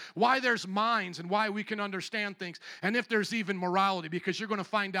from, why there's minds and why we can understand things, and if there's even morality, because you're going to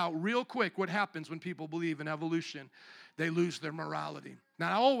find out real quick what happens when people believe in evolution. They lose their morality.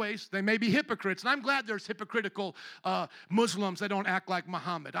 Not always. They may be hypocrites. And I'm glad there's hypocritical Muslims that don't act like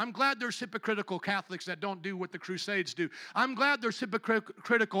Muhammad. I'm glad there's hypocritical Catholics that don't do what the Crusades do. I'm glad there's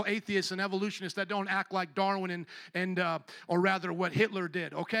hypocritical atheists and evolutionists that don't act like Darwin or rather what Hitler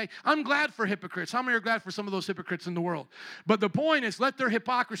did, okay? I'm glad for hypocrites. How many are glad for some of those hypocrites in the world? But the point is, let their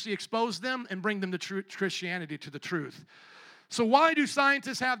hypocrisy expose them and bring them to Christianity, to the truth. So why do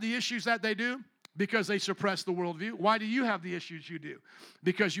scientists have the issues that they do? Because they suppress the worldview. Why do you have the issues you do?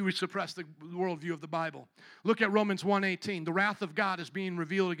 Because you would suppress the worldview of the Bible. Look at Romans 1:18. The wrath of God is being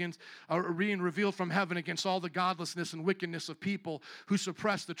revealed from heaven against all the godlessness and wickedness of people who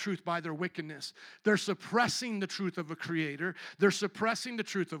suppress the truth by their wickedness. They're suppressing the truth of a creator. They're suppressing the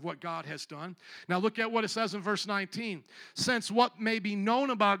truth of what God has done. Now look at what it says in verse 19. Since what may be known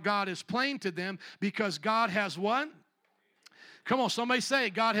about God is plain to them, because God has what? Come on, somebody say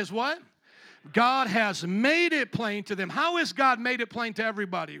it. God has what? God has made it plain to them. How has God made it plain to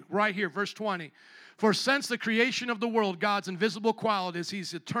everybody? Right here, verse 20. For since the creation of the world, God's invisible qualities,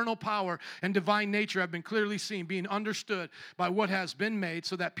 His eternal power and divine nature have been clearly seen, being understood by what has been made,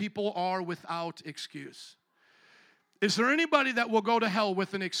 so that people are without excuse. Is there anybody that will go to hell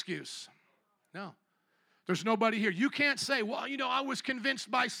with an excuse? No. There's nobody here. You can't say, well, I was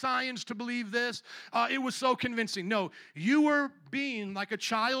convinced by science to believe this. It was so convincing. No, you were being like a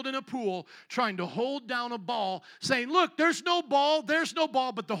child in a pool trying to hold down a ball, saying, look, there's no ball,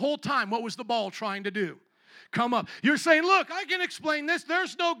 but the whole time, what was the ball trying to do? Come up. You're saying, look, I can explain this.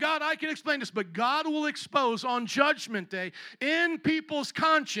 There's no God. I can explain this. But God will expose on Judgment Day in people's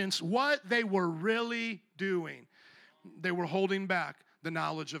conscience what they were really doing. They were holding back the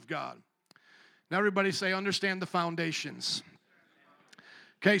knowledge of God. Now everybody say, understand the foundations.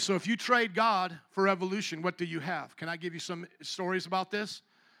 Okay, so if you trade God for evolution, what do you have? Can I give you some stories about this?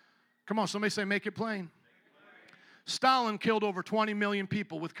 Come on, somebody say, make it plain. Stalin killed over 20 million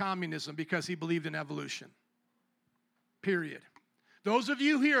people with communism because he believed in evolution. Period. Those of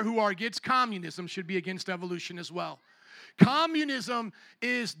you here who are against communism should be against evolution as well. Communism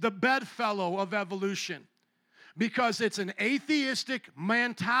is the bedfellow of evolution, because it's an atheistic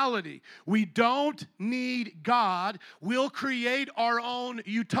mentality. We don't need God. We'll create our own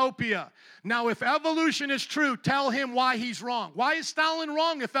utopia. Now, if evolution is true, tell him why he's wrong. Why is Stalin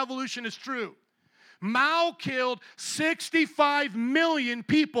wrong if evolution is true? Mao killed 65 million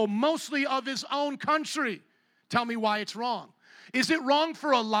people, mostly of his own country. Tell me why it's wrong. Is it wrong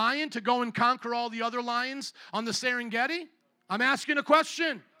for a lion to go and conquer all the other lions on the Serengeti? I'm asking a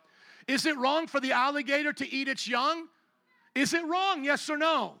question. Is it wrong for the alligator to eat its young? Is it wrong, yes or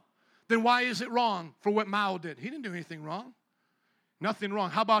no? Then why is it wrong for what Mao did? He didn't do anything wrong. Nothing wrong.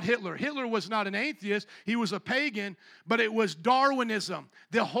 How about Hitler? Hitler was not an atheist. He was a pagan, but it was Darwinism.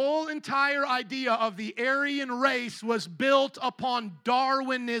 The whole entire idea of the Aryan race was built upon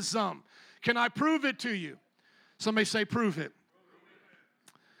Darwinism. Can I prove it to you? Somebody say, prove it.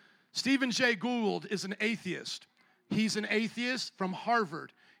 Stephen Jay Gould is an atheist. He's an atheist from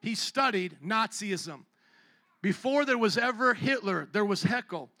Harvard. He studied Nazism. Before there was ever Hitler, there was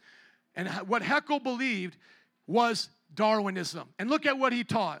Haeckel. And what Haeckel believed was Darwinism. And look at what he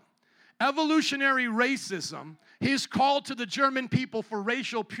taught. Evolutionary racism, his call to the German people for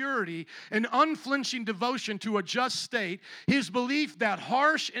racial purity, an unflinching devotion to a just state, his belief that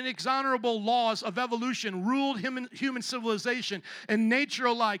harsh and inexorable laws of evolution ruled human civilization and nature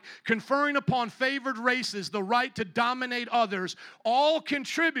alike, conferring upon favored races the right to dominate others, all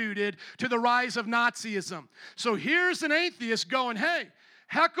contributed to the rise of Nazism. So here's an atheist going, hey,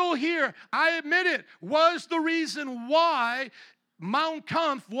 Haeckel here, I admit it, was the reason why Mein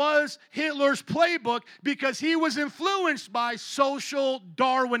Kampf was Hitler's playbook, because he was influenced by social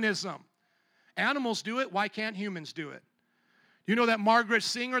Darwinism. Animals do it. Why can't humans do it? You know that Margaret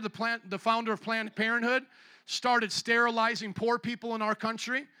Sanger, the founder of Planned Parenthood, started sterilizing poor people in our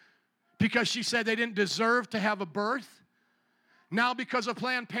country because she said they didn't deserve to have a birth? Now, because of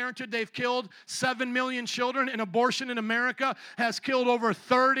Planned Parenthood, they've killed 7 million children, and abortion in America has killed over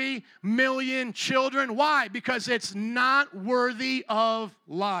 30 million children. Why? Because it's not worthy of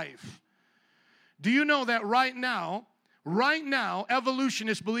life. Do you know that right now,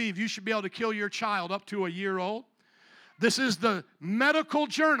 evolutionists believe you should be able to kill your child up to a year old? This is the medical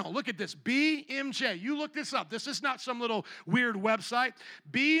journal. Look at this, BMJ. You look this up. This is not some little weird website.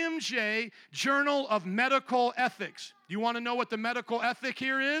 BMJ, Journal of Medical Ethics. You want to know what the medical ethic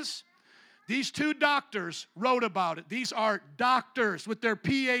here is? These two doctors wrote about it. These are doctors with their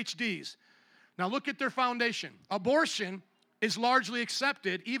PhDs. Now look at their foundation. Abortion is largely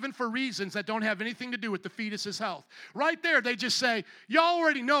accepted, even for reasons that don't have anything to do with the fetus's health. Right there, they just say, y'all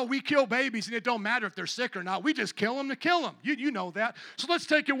already know we kill babies, and it don't matter if they're sick or not. We just kill them to kill them. You know that. So let's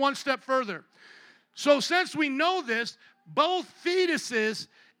take it one step further. So since we know this, both fetuses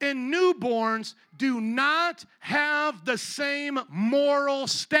and newborns do not have the same moral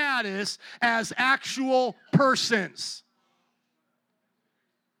status as actual persons.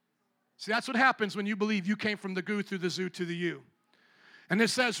 See, that's what happens when you believe you came from the goo through the zoo to the you. And it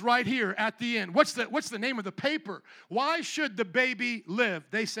says right here at the end, what's the name of the paper? Why should the baby live?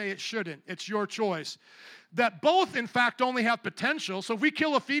 They say it shouldn't. It's your choice. That both, in fact, only have potential. So if we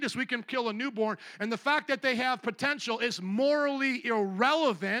kill a fetus, we can kill a newborn. And the fact that they have potential is morally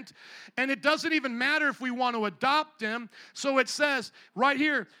irrelevant. And it doesn't even matter if we want to adopt them. So it says right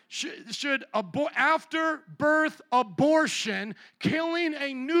here, after birth abortion, killing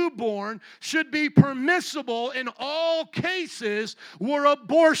a newborn should be permissible in all cases where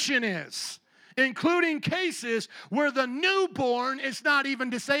abortion is, including cases where the newborn is not even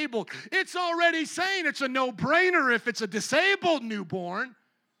disabled. It's already saying it's a no-brainer if it's a disabled newborn.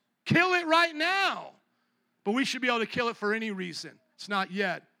 Kill it right now. But we should be able to kill it for any reason. It's not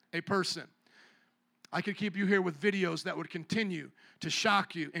yet a person. I could keep you here with videos that would continue to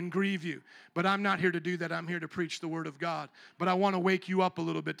shock you and grieve you. But I'm not here to do that. I'm here to preach the Word of God. But I want to wake you up a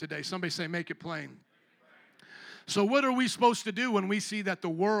little bit today. Somebody say, make it plain. So what are we supposed to do when we see that the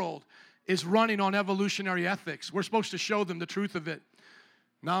world is running on evolutionary ethics? We're supposed to show them the truth of it.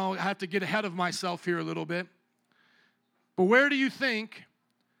 Now, I have to get ahead of myself here a little bit. But where do you think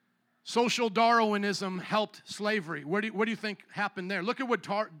social Darwinism helped slavery? What do you think happened there? Look at what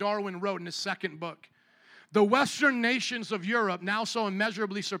Darwin wrote in his second book. The Western nations of Europe now so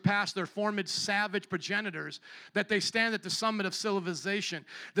immeasurably surpass their former savage progenitors that they stand at the summit of civilization.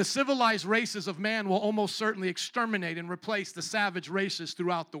 The civilized races of man will almost certainly exterminate and replace the savage races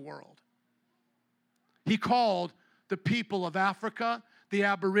throughout the world. He called the people of Africa, the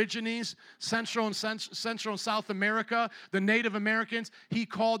Aborigines, Central and South America, the Native Americans, he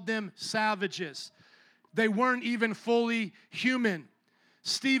called them savages. They weren't even fully human.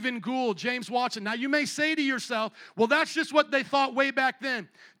 Stephen Gould, James Watson. Now you may say to yourself, well, that's just what they thought way back then.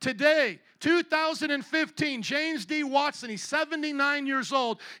 Today, 2015, James D. Watson, he's 79 years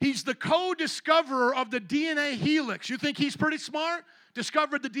old. He's the co-discoverer of the DNA helix. You think he's pretty smart?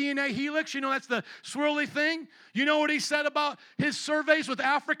 Discovered the DNA helix. You know, that's the swirly thing. You know what he said about his surveys with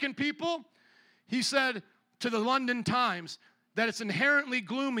African people? He said to the London Times that it's inherently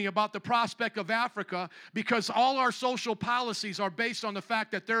gloomy about the prospect of Africa because all our social policies are based on the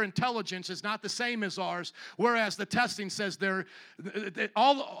fact that their intelligence is not the same as ours, whereas the testing says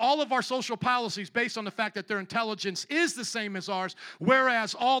all of our social policies based on the fact that their intelligence is the same as ours,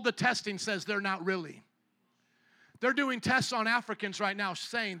 whereas all the testing says they're not really. They're doing tests on Africans right now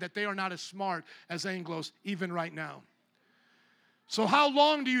saying that they are not as smart as Anglos even right now. So how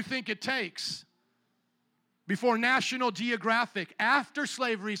long do you think it takes before National Geographic, after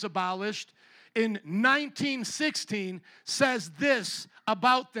slavery is abolished in 1916, says this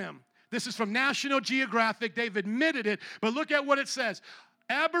about them? This is from National Geographic. They've admitted it, but look at what it says.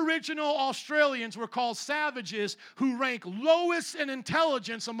 Aboriginal Australians were called savages who rank lowest in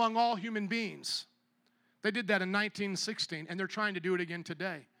intelligence among all human beings. They did that in 1916, and they're trying to do it again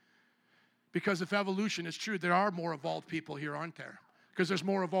today. Because if evolution is true, there are more evolved people here, aren't there? Because there's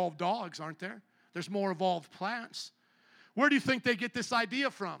more evolved dogs, aren't there? There's more evolved plants. Where do you think they get this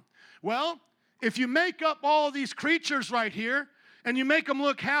idea from? Well, if you make up all these creatures right here, and you make them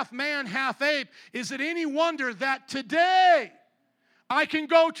look half man, half ape, is it any wonder that today I can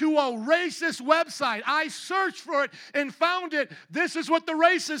go to a racist website, I searched for it and found it. This is what the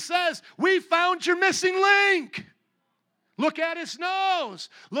racist says. We found your missing link. Look at his nose.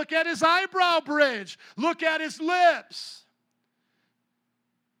 Look at his eyebrow bridge. Look at his lips.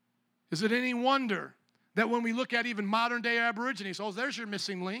 Is it any wonder that when we look at even modern day Aborigines, oh, there's your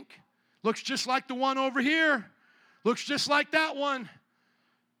missing link. Looks just like the one over here. Looks just like that one.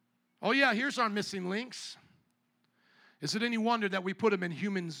 Oh yeah, here's our missing links. Is it any wonder that we put them in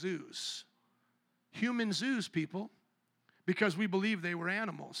human zoos? Human zoos, people, because we believe they were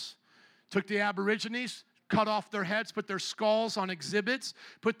animals. Took the Aborigines, cut off their heads, put their skulls on exhibits,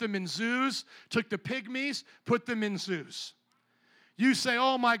 put them in zoos, took the pygmies, put them in zoos. You say,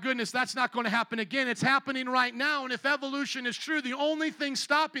 oh my goodness, that's not going to happen again. It's happening right now, and if evolution is true, the only thing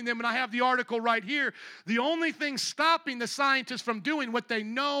stopping them, and I have the article right here, the only thing stopping the scientists from doing what they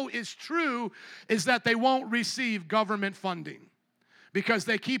know is true is that they won't receive government funding. Because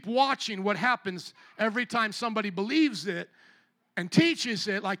they keep watching what happens every time somebody believes it and teaches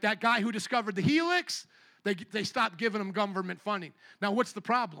it, like that guy who discovered the helix, they stop giving them government funding. Now, what's the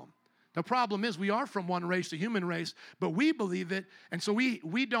problem? The problem is we are from one race, the human race, but we believe it, and so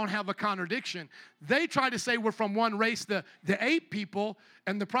we don't have a contradiction. They try to say we're from one race, the ape people,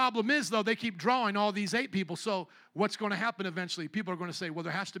 and the problem is, though, they keep drawing all these ape people. So what's going to happen eventually? People are going to say, well,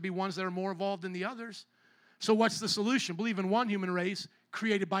 there has to be ones that are more evolved than the others. So what's the solution? Believe in one human race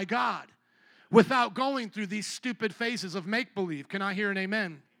created by God without going through these stupid phases of make-believe. Can I hear an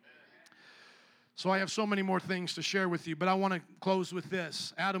amen? So I have so many more things to share with you, but I want to close with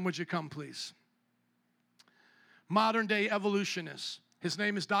this. Adam, would you come, please? Modern day evolutionist. His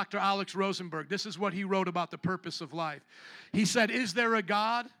name is Dr. Alex Rosenberg. This is what he wrote about the purpose of life. He said, is there a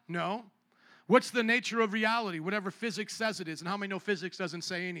God? No. What's the nature of reality? Whatever physics says it is. And how many know physics doesn't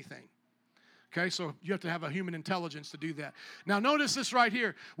say anything? Okay, so you have to have a human intelligence to do that. Now notice this right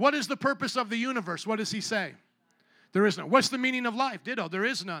here. What is the purpose of the universe? What does he say? There is none. What's the meaning of life? Ditto, there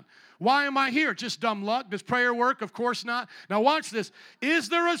is none. Why am I here? Just dumb luck. Does prayer work? Of course not. Now watch this. Is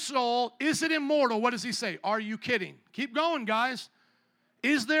there a soul? Is it immortal? What does he say? Are you kidding? Keep going, guys.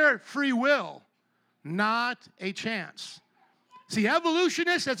 Is there free will? Not a chance. See,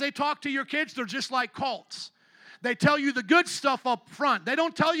 evolutionists, as they talk to your kids, they're just like cults. They tell you the good stuff up front. They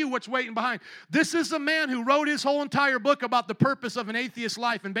don't tell you what's waiting behind. This is a man who wrote his whole entire book about the purpose of an atheist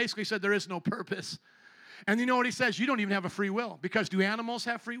life and basically said there is no purpose. And you know what he says? You don't even have a free will. Because do animals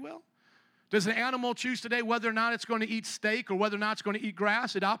have free will? Does an animal choose today whether or not it's going to eat steak or whether or not it's going to eat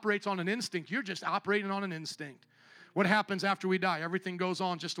grass? It operates on an instinct. You're just operating on an instinct. What happens after we die? Everything goes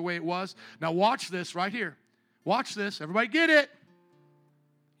on just the way it was. Now watch this right here. Watch this. Everybody get it?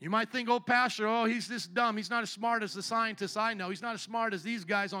 You might think, oh, pastor, oh, he's this dumb. He's not as smart as the scientists I know. He's not as smart as these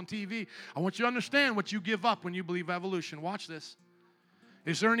guys on TV. I want you to understand what you give up when you believe evolution. Watch this.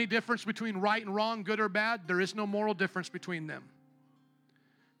 Is there any difference between right and wrong, good or bad? There is no moral difference between them.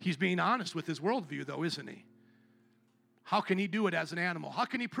 He's being honest with his worldview, though, isn't he? How can he do it as an animal? How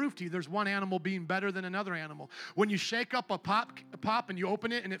can he prove to you there's one animal being better than another animal? When you shake up a pop and you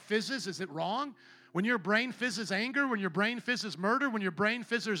open it and it fizzes, is it wrong? When your brain fizzes anger, when your brain fizzes murder, when your brain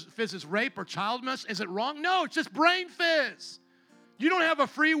fizzes rape or child molest, is it wrong? No, it's just brain fizz. You don't have a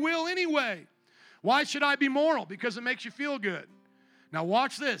free will anyway. Why should I be moral? Because it makes you feel good. Now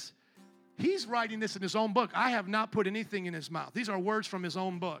watch this. He's writing this in his own book. I have not put anything in his mouth. These are words from his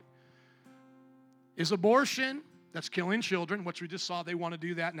own book. Is abortion, that's killing children, which we just saw they want to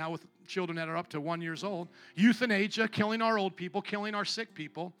do that now with children that are up to 1 year old. Euthanasia, killing our old people, killing our sick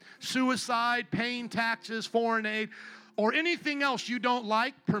people. Suicide, paying taxes, foreign aid, or anything else you don't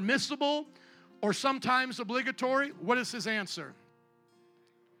like, permissible or sometimes obligatory. What is his answer?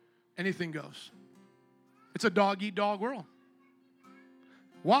 Anything goes. It's a dog-eat-dog world.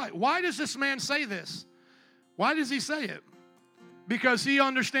 Why? Why does this man say this? Why does he say it? Because he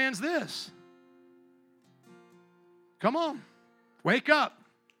understands this. Come on. Wake up.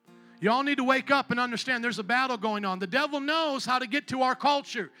 Y'all need to wake up and understand there's a battle going on. The devil knows how to get to our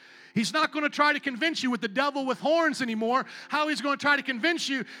culture. He's not going to try to convince you with the devil with horns anymore. How he's going to try to convince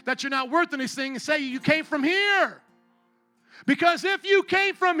you that you're not worth anything and say you came from here. Because if you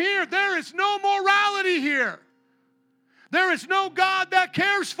came from here, there is no morality here. There is no God that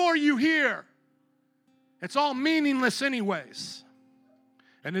cares for you here. It's all meaningless anyways.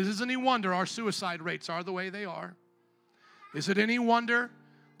 And it isn't any wonder our suicide rates are the way they are. Is it any wonder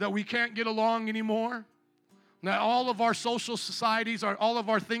that we can't get along anymore? That all of our social societies, all of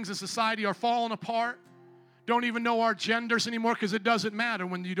our things in society are falling apart? Don't even know our genders anymore because it doesn't matter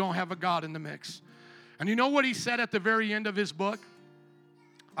when you don't have a God in the mix. And you know what he said at the very end of his book?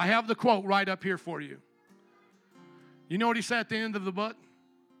 I have the quote right up here for you. You know what he said at the end of the book?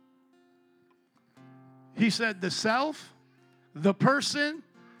 He said, the self, the person,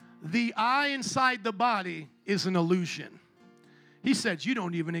 the I inside the body is an illusion. He said, you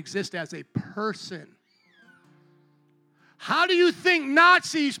don't even exist as a person. How do you think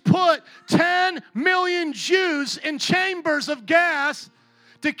Nazis put 10 million Jews in chambers of gas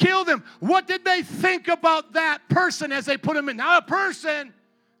to kill them? What did they think about that person as they put them in? Not a person,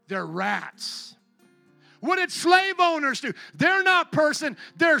 they're rats. What did slave owners do? They're not person,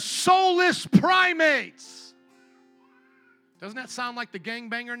 they're soulless primates. Doesn't that sound like the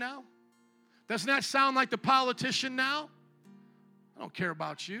gangbanger now? Doesn't that sound like the politician now? I don't care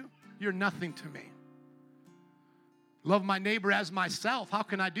about you. You're nothing to me. Love my neighbor as myself. How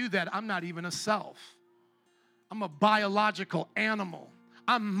can I do that? I'm not even a self. I'm a biological animal.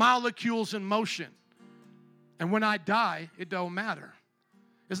 I'm molecules in motion. And when I die, it don't matter.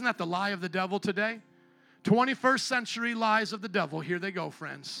 Isn't that the lie of the devil today? 21st century lies of the devil. Here they go,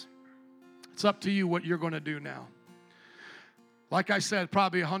 friends. It's up to you what you're going to do now. Like I said,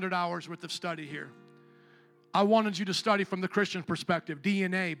 probably 100 hours worth of study here. I wanted you to study from the Christian perspective,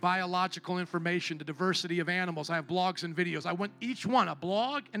 DNA, biological information, the diversity of animals. I have blogs and videos. I want each one, a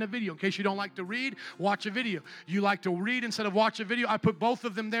blog and a video. In case you don't like to read, watch a video. You like to read instead of watch a video, I put both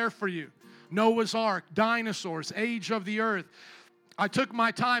of them there for you. Noah's Ark, dinosaurs, age of the earth. I took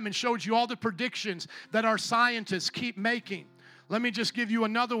my time and showed you all the predictions that our scientists keep making. Let me just give you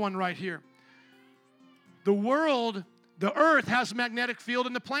another one right here. The world, the earth has a magnetic field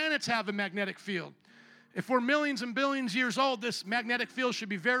and the planets have a magnetic field. If we're millions and billions years old, this magnetic field should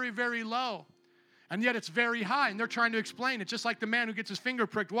be very, very low. And yet it's very high, and they're trying to explain it, just like the man who gets his finger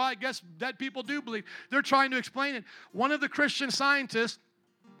pricked. Well, I guess that people do believe. They're trying to explain it. One of the Christian scientists,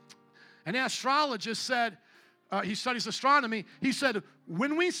 an astrologist, said, he studies astronomy, he said,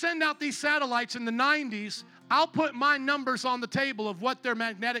 when we send out these satellites in the 90s, I'll put my numbers on the table of what their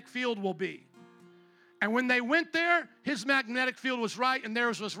magnetic field will be. And when they went there, his magnetic field was right and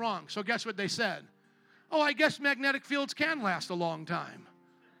theirs was wrong. So guess what they said? Oh, I guess magnetic fields can last a long time.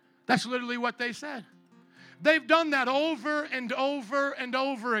 That's literally what they said. They've done that over and over and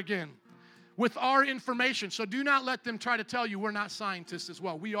over again with our information. So do not let them try to tell you we're not scientists as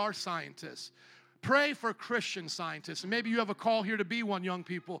well. We are scientists. Pray for Christian scientists. And maybe you have a call here to be one, young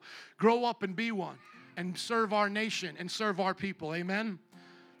people. Grow up and be one and serve our nation and serve our people. Amen?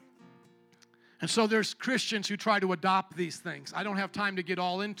 And so there's Christians who try to adopt these things. I don't have time to get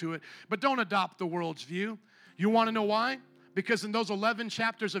all into it, but don't adopt the world's view. You want to know why? Because in those 11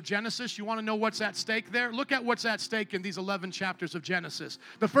 chapters of Genesis, you want to know what's at stake there? Look at what's at stake in these 11 chapters of Genesis.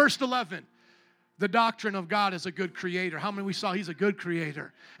 The first 11, the doctrine of God as a good creator. How many we saw he's a good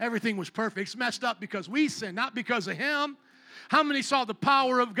creator? Everything was perfect. It's messed up because we sinned, not because of him. How many saw the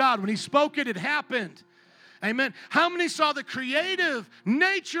power of God? When he spoke it, it happened. Amen. How many saw the creative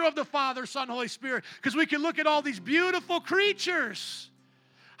nature of the Father, Son, Holy Spirit? Because we can look at all these beautiful creatures.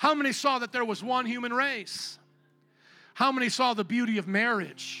 How many saw that there was one human race? How many saw the beauty of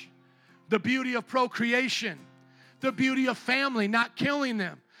marriage, the beauty of procreation, the beauty of family, not killing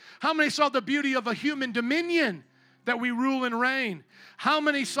them? How many saw the beauty of a human dominion that we rule and reign? How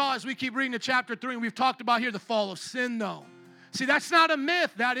many saw, as we keep reading to chapter 3, and we've talked about here, the fall of sin, though? See, that's not a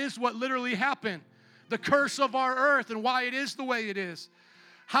myth. That is what literally happened. The curse of our earth and why it is the way it is.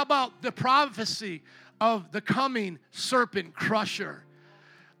 How about the prophecy of the coming serpent crusher?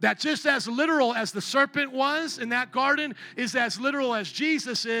 That just as literal as the serpent was in that garden is as literal as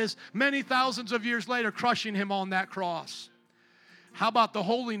Jesus is many thousands of years later crushing him on that cross. How about the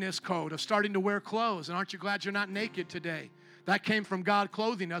holiness code of starting to wear clothes? And aren't you glad you're not naked today? That came from God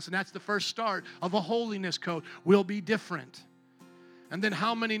clothing us, and that's the first start of a holiness code. We'll be different. And then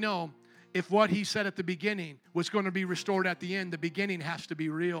how many know if what he said at the beginning was going to be restored at the end, the beginning has to be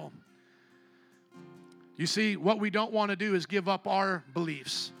real. You see, what we don't want to do is give up our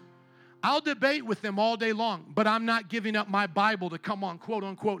beliefs, I'll debate with them all day long, but I'm not giving up my Bible to come on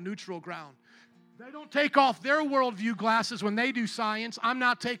quote-unquote neutral ground. They don't take off their worldview glasses when they do science. I'm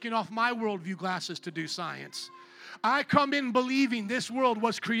not taking off my worldview glasses to do science. I come in believing this world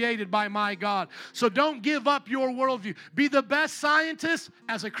was created by my God. So don't give up your worldview. Be the best scientist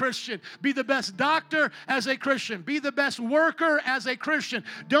as a Christian. Be the best doctor as a Christian. Be the best worker as a Christian.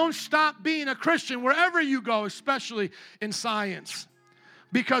 Don't stop being a Christian wherever you go, especially in science.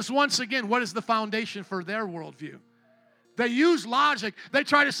 Because once again, what is the foundation for their worldview? They use logic. They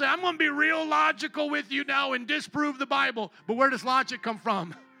try to say, I'm going to be real logical with you now and disprove the Bible. But where does logic come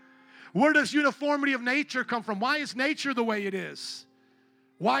from? Where does uniformity of nature come from? Why is nature the way it is?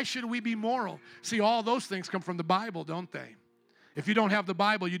 Why should we be moral? See, all those things come from the Bible, don't they? If you don't have the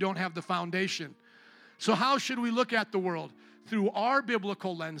Bible, you don't have the foundation. So how should we look at the world? Through our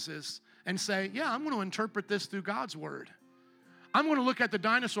biblical lenses and say, yeah, I'm going to interpret this through God's Word. I'm going to look at the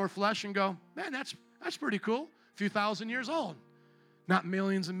dinosaur flesh and go, man, that's pretty cool. A few thousand years old. Not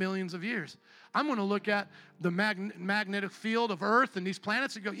millions and millions of years. I'm going to look at the magnetic field of Earth and these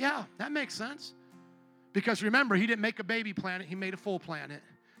planets and go, yeah, that makes sense. Because remember, he didn't make a baby planet, he made a full planet.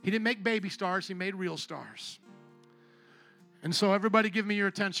 He didn't make baby stars, he made real stars. And so everybody give me your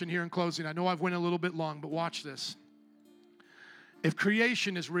attention here in closing. I know I've went a little bit long, but watch this. If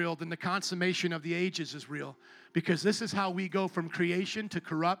creation is real, then the consummation of the ages is real. Because this is how we go from creation to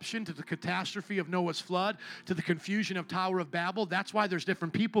corruption, to the catastrophe of Noah's flood, to the confusion of Tower of Babel. That's why there's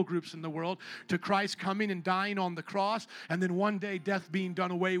different people groups in the world, to Christ coming and dying on the cross, and then one day death being done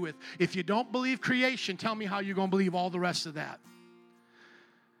away with. If you don't believe creation, tell me how you're going to believe all the rest of that.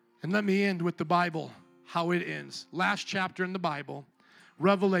 And let me end with the Bible, how it ends. Last chapter in the Bible,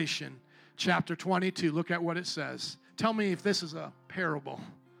 Revelation chapter 22. Look at what it says. Tell me if this is a parable.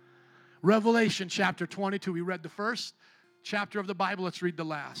 Revelation chapter 22. We read the first chapter of the Bible. Let's read the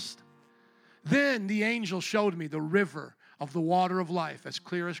last. Then the angel showed me the river of the water of life, as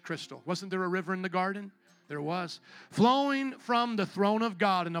clear as crystal. Wasn't there a river in the garden? There was. Flowing from the throne of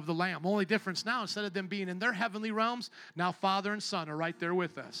God and of the Lamb. Only difference now, instead of them being in their heavenly realms, now Father and Son are right there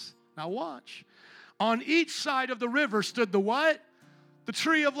with us. Now watch. On each side of the river stood the what? The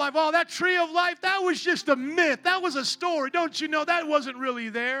tree of life. Oh, that tree of life, that was just a myth. That was a story. Don't you know that wasn't really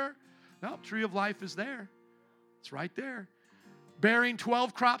there? No, tree of life is there. It's right there. Bearing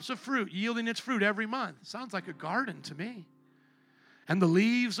 12 crops of fruit, yielding its fruit every month. Sounds like a garden to me. And the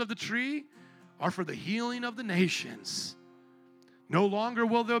leaves of the tree are for the healing of the nations. No longer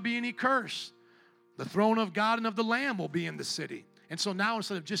will there be any curse. The throne of God and of the Lamb will be in the city. And so now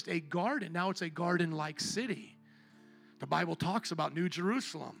instead of just a garden, now it's a garden-like city. The Bible talks about New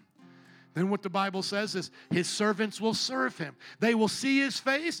Jerusalem. Then what the Bible says is his servants will serve him. They will see his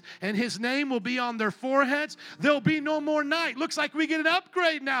face, and his name will be on their foreheads. There'll be no more night. Looks like we get an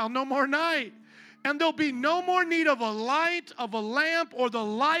upgrade now. No more night. And there'll be no more need of a light, of a lamp, or the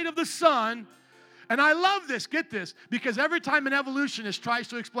light of the sun. And I love this, get this, because every time an evolutionist tries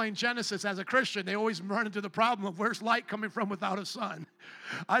to explain Genesis as a Christian, they always run into the problem of where's light coming from without a sun.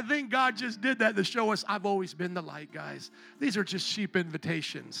 I think God just did that to show us I've always been the light, guys. These are just cheap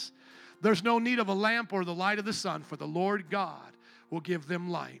invitations. There's no need of a lamp or the light of the sun, for the Lord God will give them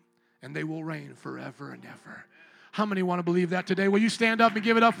light, and they will reign forever and ever. How many want to believe that today? Will you stand up and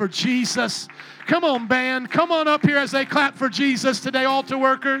give it up for Jesus? Come on, band. Come on up here as they clap for Jesus today, altar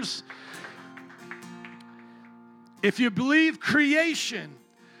workers. If you believe creation,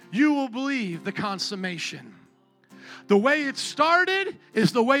 you will believe the consummation. The way it started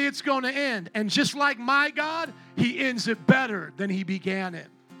is the way it's going to end. And just like my God, he ends it better than he began it.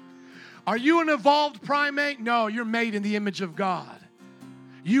 Are you an evolved primate? No, you're made in the image of God.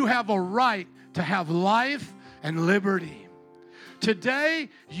 You have a right to have life and liberty. Today,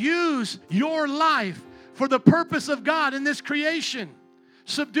 use your life for the purpose of God in this creation.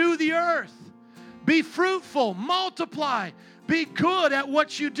 Subdue the earth. Be fruitful, multiply, be good at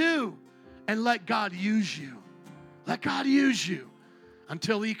what you do, and let God use you. Let God use you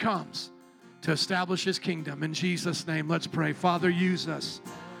until he comes to establish his kingdom. In Jesus' name, let's pray. Father, use us.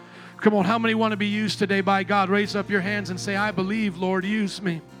 Come on, how many want to be used today by God? Raise up your hands and say, I believe, Lord, use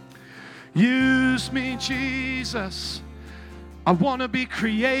me. Use me, Jesus. I want to be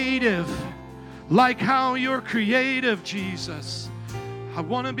creative, like how you're creative, Jesus. I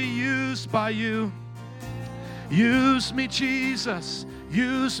want to be used by you. Use me, Jesus.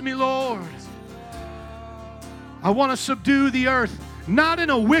 Use me, Lord. I want to subdue the earth, not in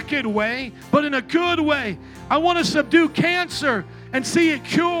a wicked way, but in a good way. I want to subdue cancer and see it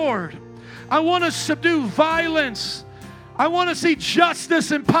cured. I want to subdue violence. I want to see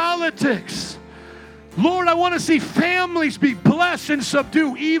justice in politics. Lord, I want to see families be blessed and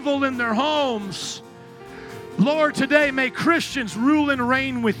subdue evil in their homes. Lord, today may Christians rule and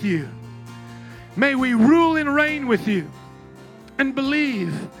reign with you. May we rule and reign with you and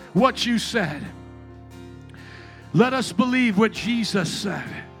believe what you said. Let us believe what Jesus said.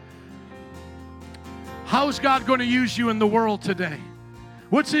 How is God going to use you in the world today?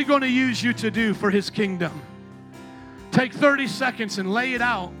 What's He going to use you to do for His kingdom? Take 30 seconds and lay it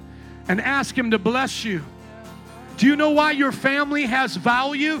out and ask Him to bless you. Do you know why your family has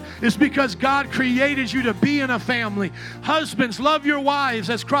value? It's because God created you to be in a family. Husbands, love your wives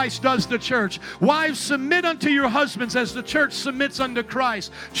as Christ does the church. Wives, submit unto your husbands as the church submits unto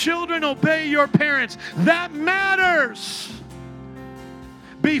Christ. Children, obey your parents. That matters.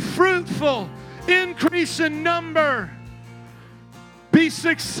 Be fruitful. Increase in number. Be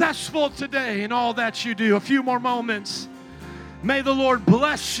successful today in all that you do. A few more moments. May the Lord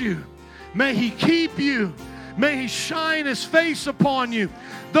bless you. May He keep you. May He shine His face upon you.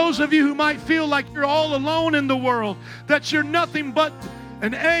 Those of you who might feel like you're all alone in the world, that you're nothing but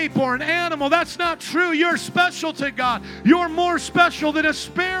an ape or an animal, that's not true. You're special to God. You're more special than a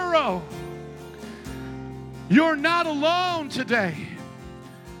sparrow. You're not alone today.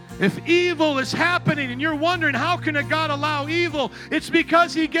 If evil is happening and you're wondering, how can a God allow evil? It's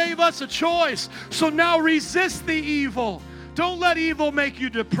because He gave us a choice. So now resist the evil. Don't let evil make you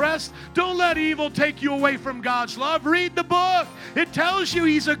depressed. Don't let evil take you away from God's love. Read the book. It tells you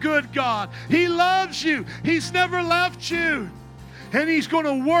He's a good God. He loves you. He's never left you. And He's going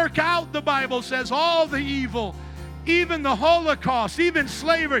to work out, the Bible says, all the evil, even the Holocaust, even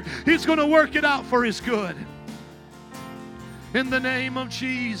slavery. He's going to work it out for His good. In the name of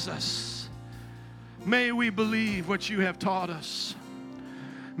Jesus, may we believe what you have taught us.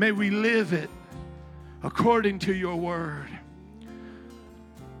 May we live it according to your word.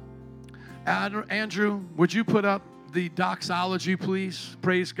 Andrew, would you put up the doxology, please?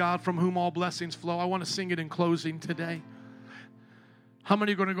 Praise God, from whom all blessings flow. I want to sing it in closing today. How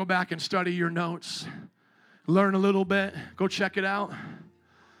many are going to go back and study your notes? Learn a little bit. Go check it out.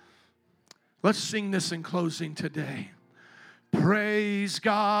 Let's sing this in closing today. Praise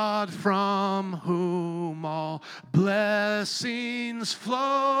God, from whom all blessings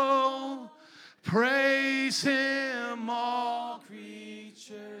flow. Praise Him, all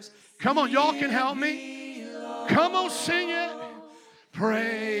creatures. Come on, y'all can help me. Come on, sing it.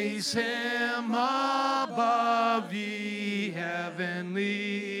 Praise Him above, ye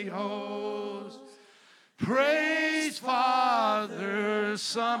heavenly hosts. Praise Father,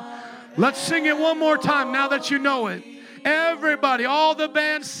 Son. Let's sing it one more time now that you know it. Everybody, all the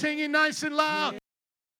bands singing nice and loud.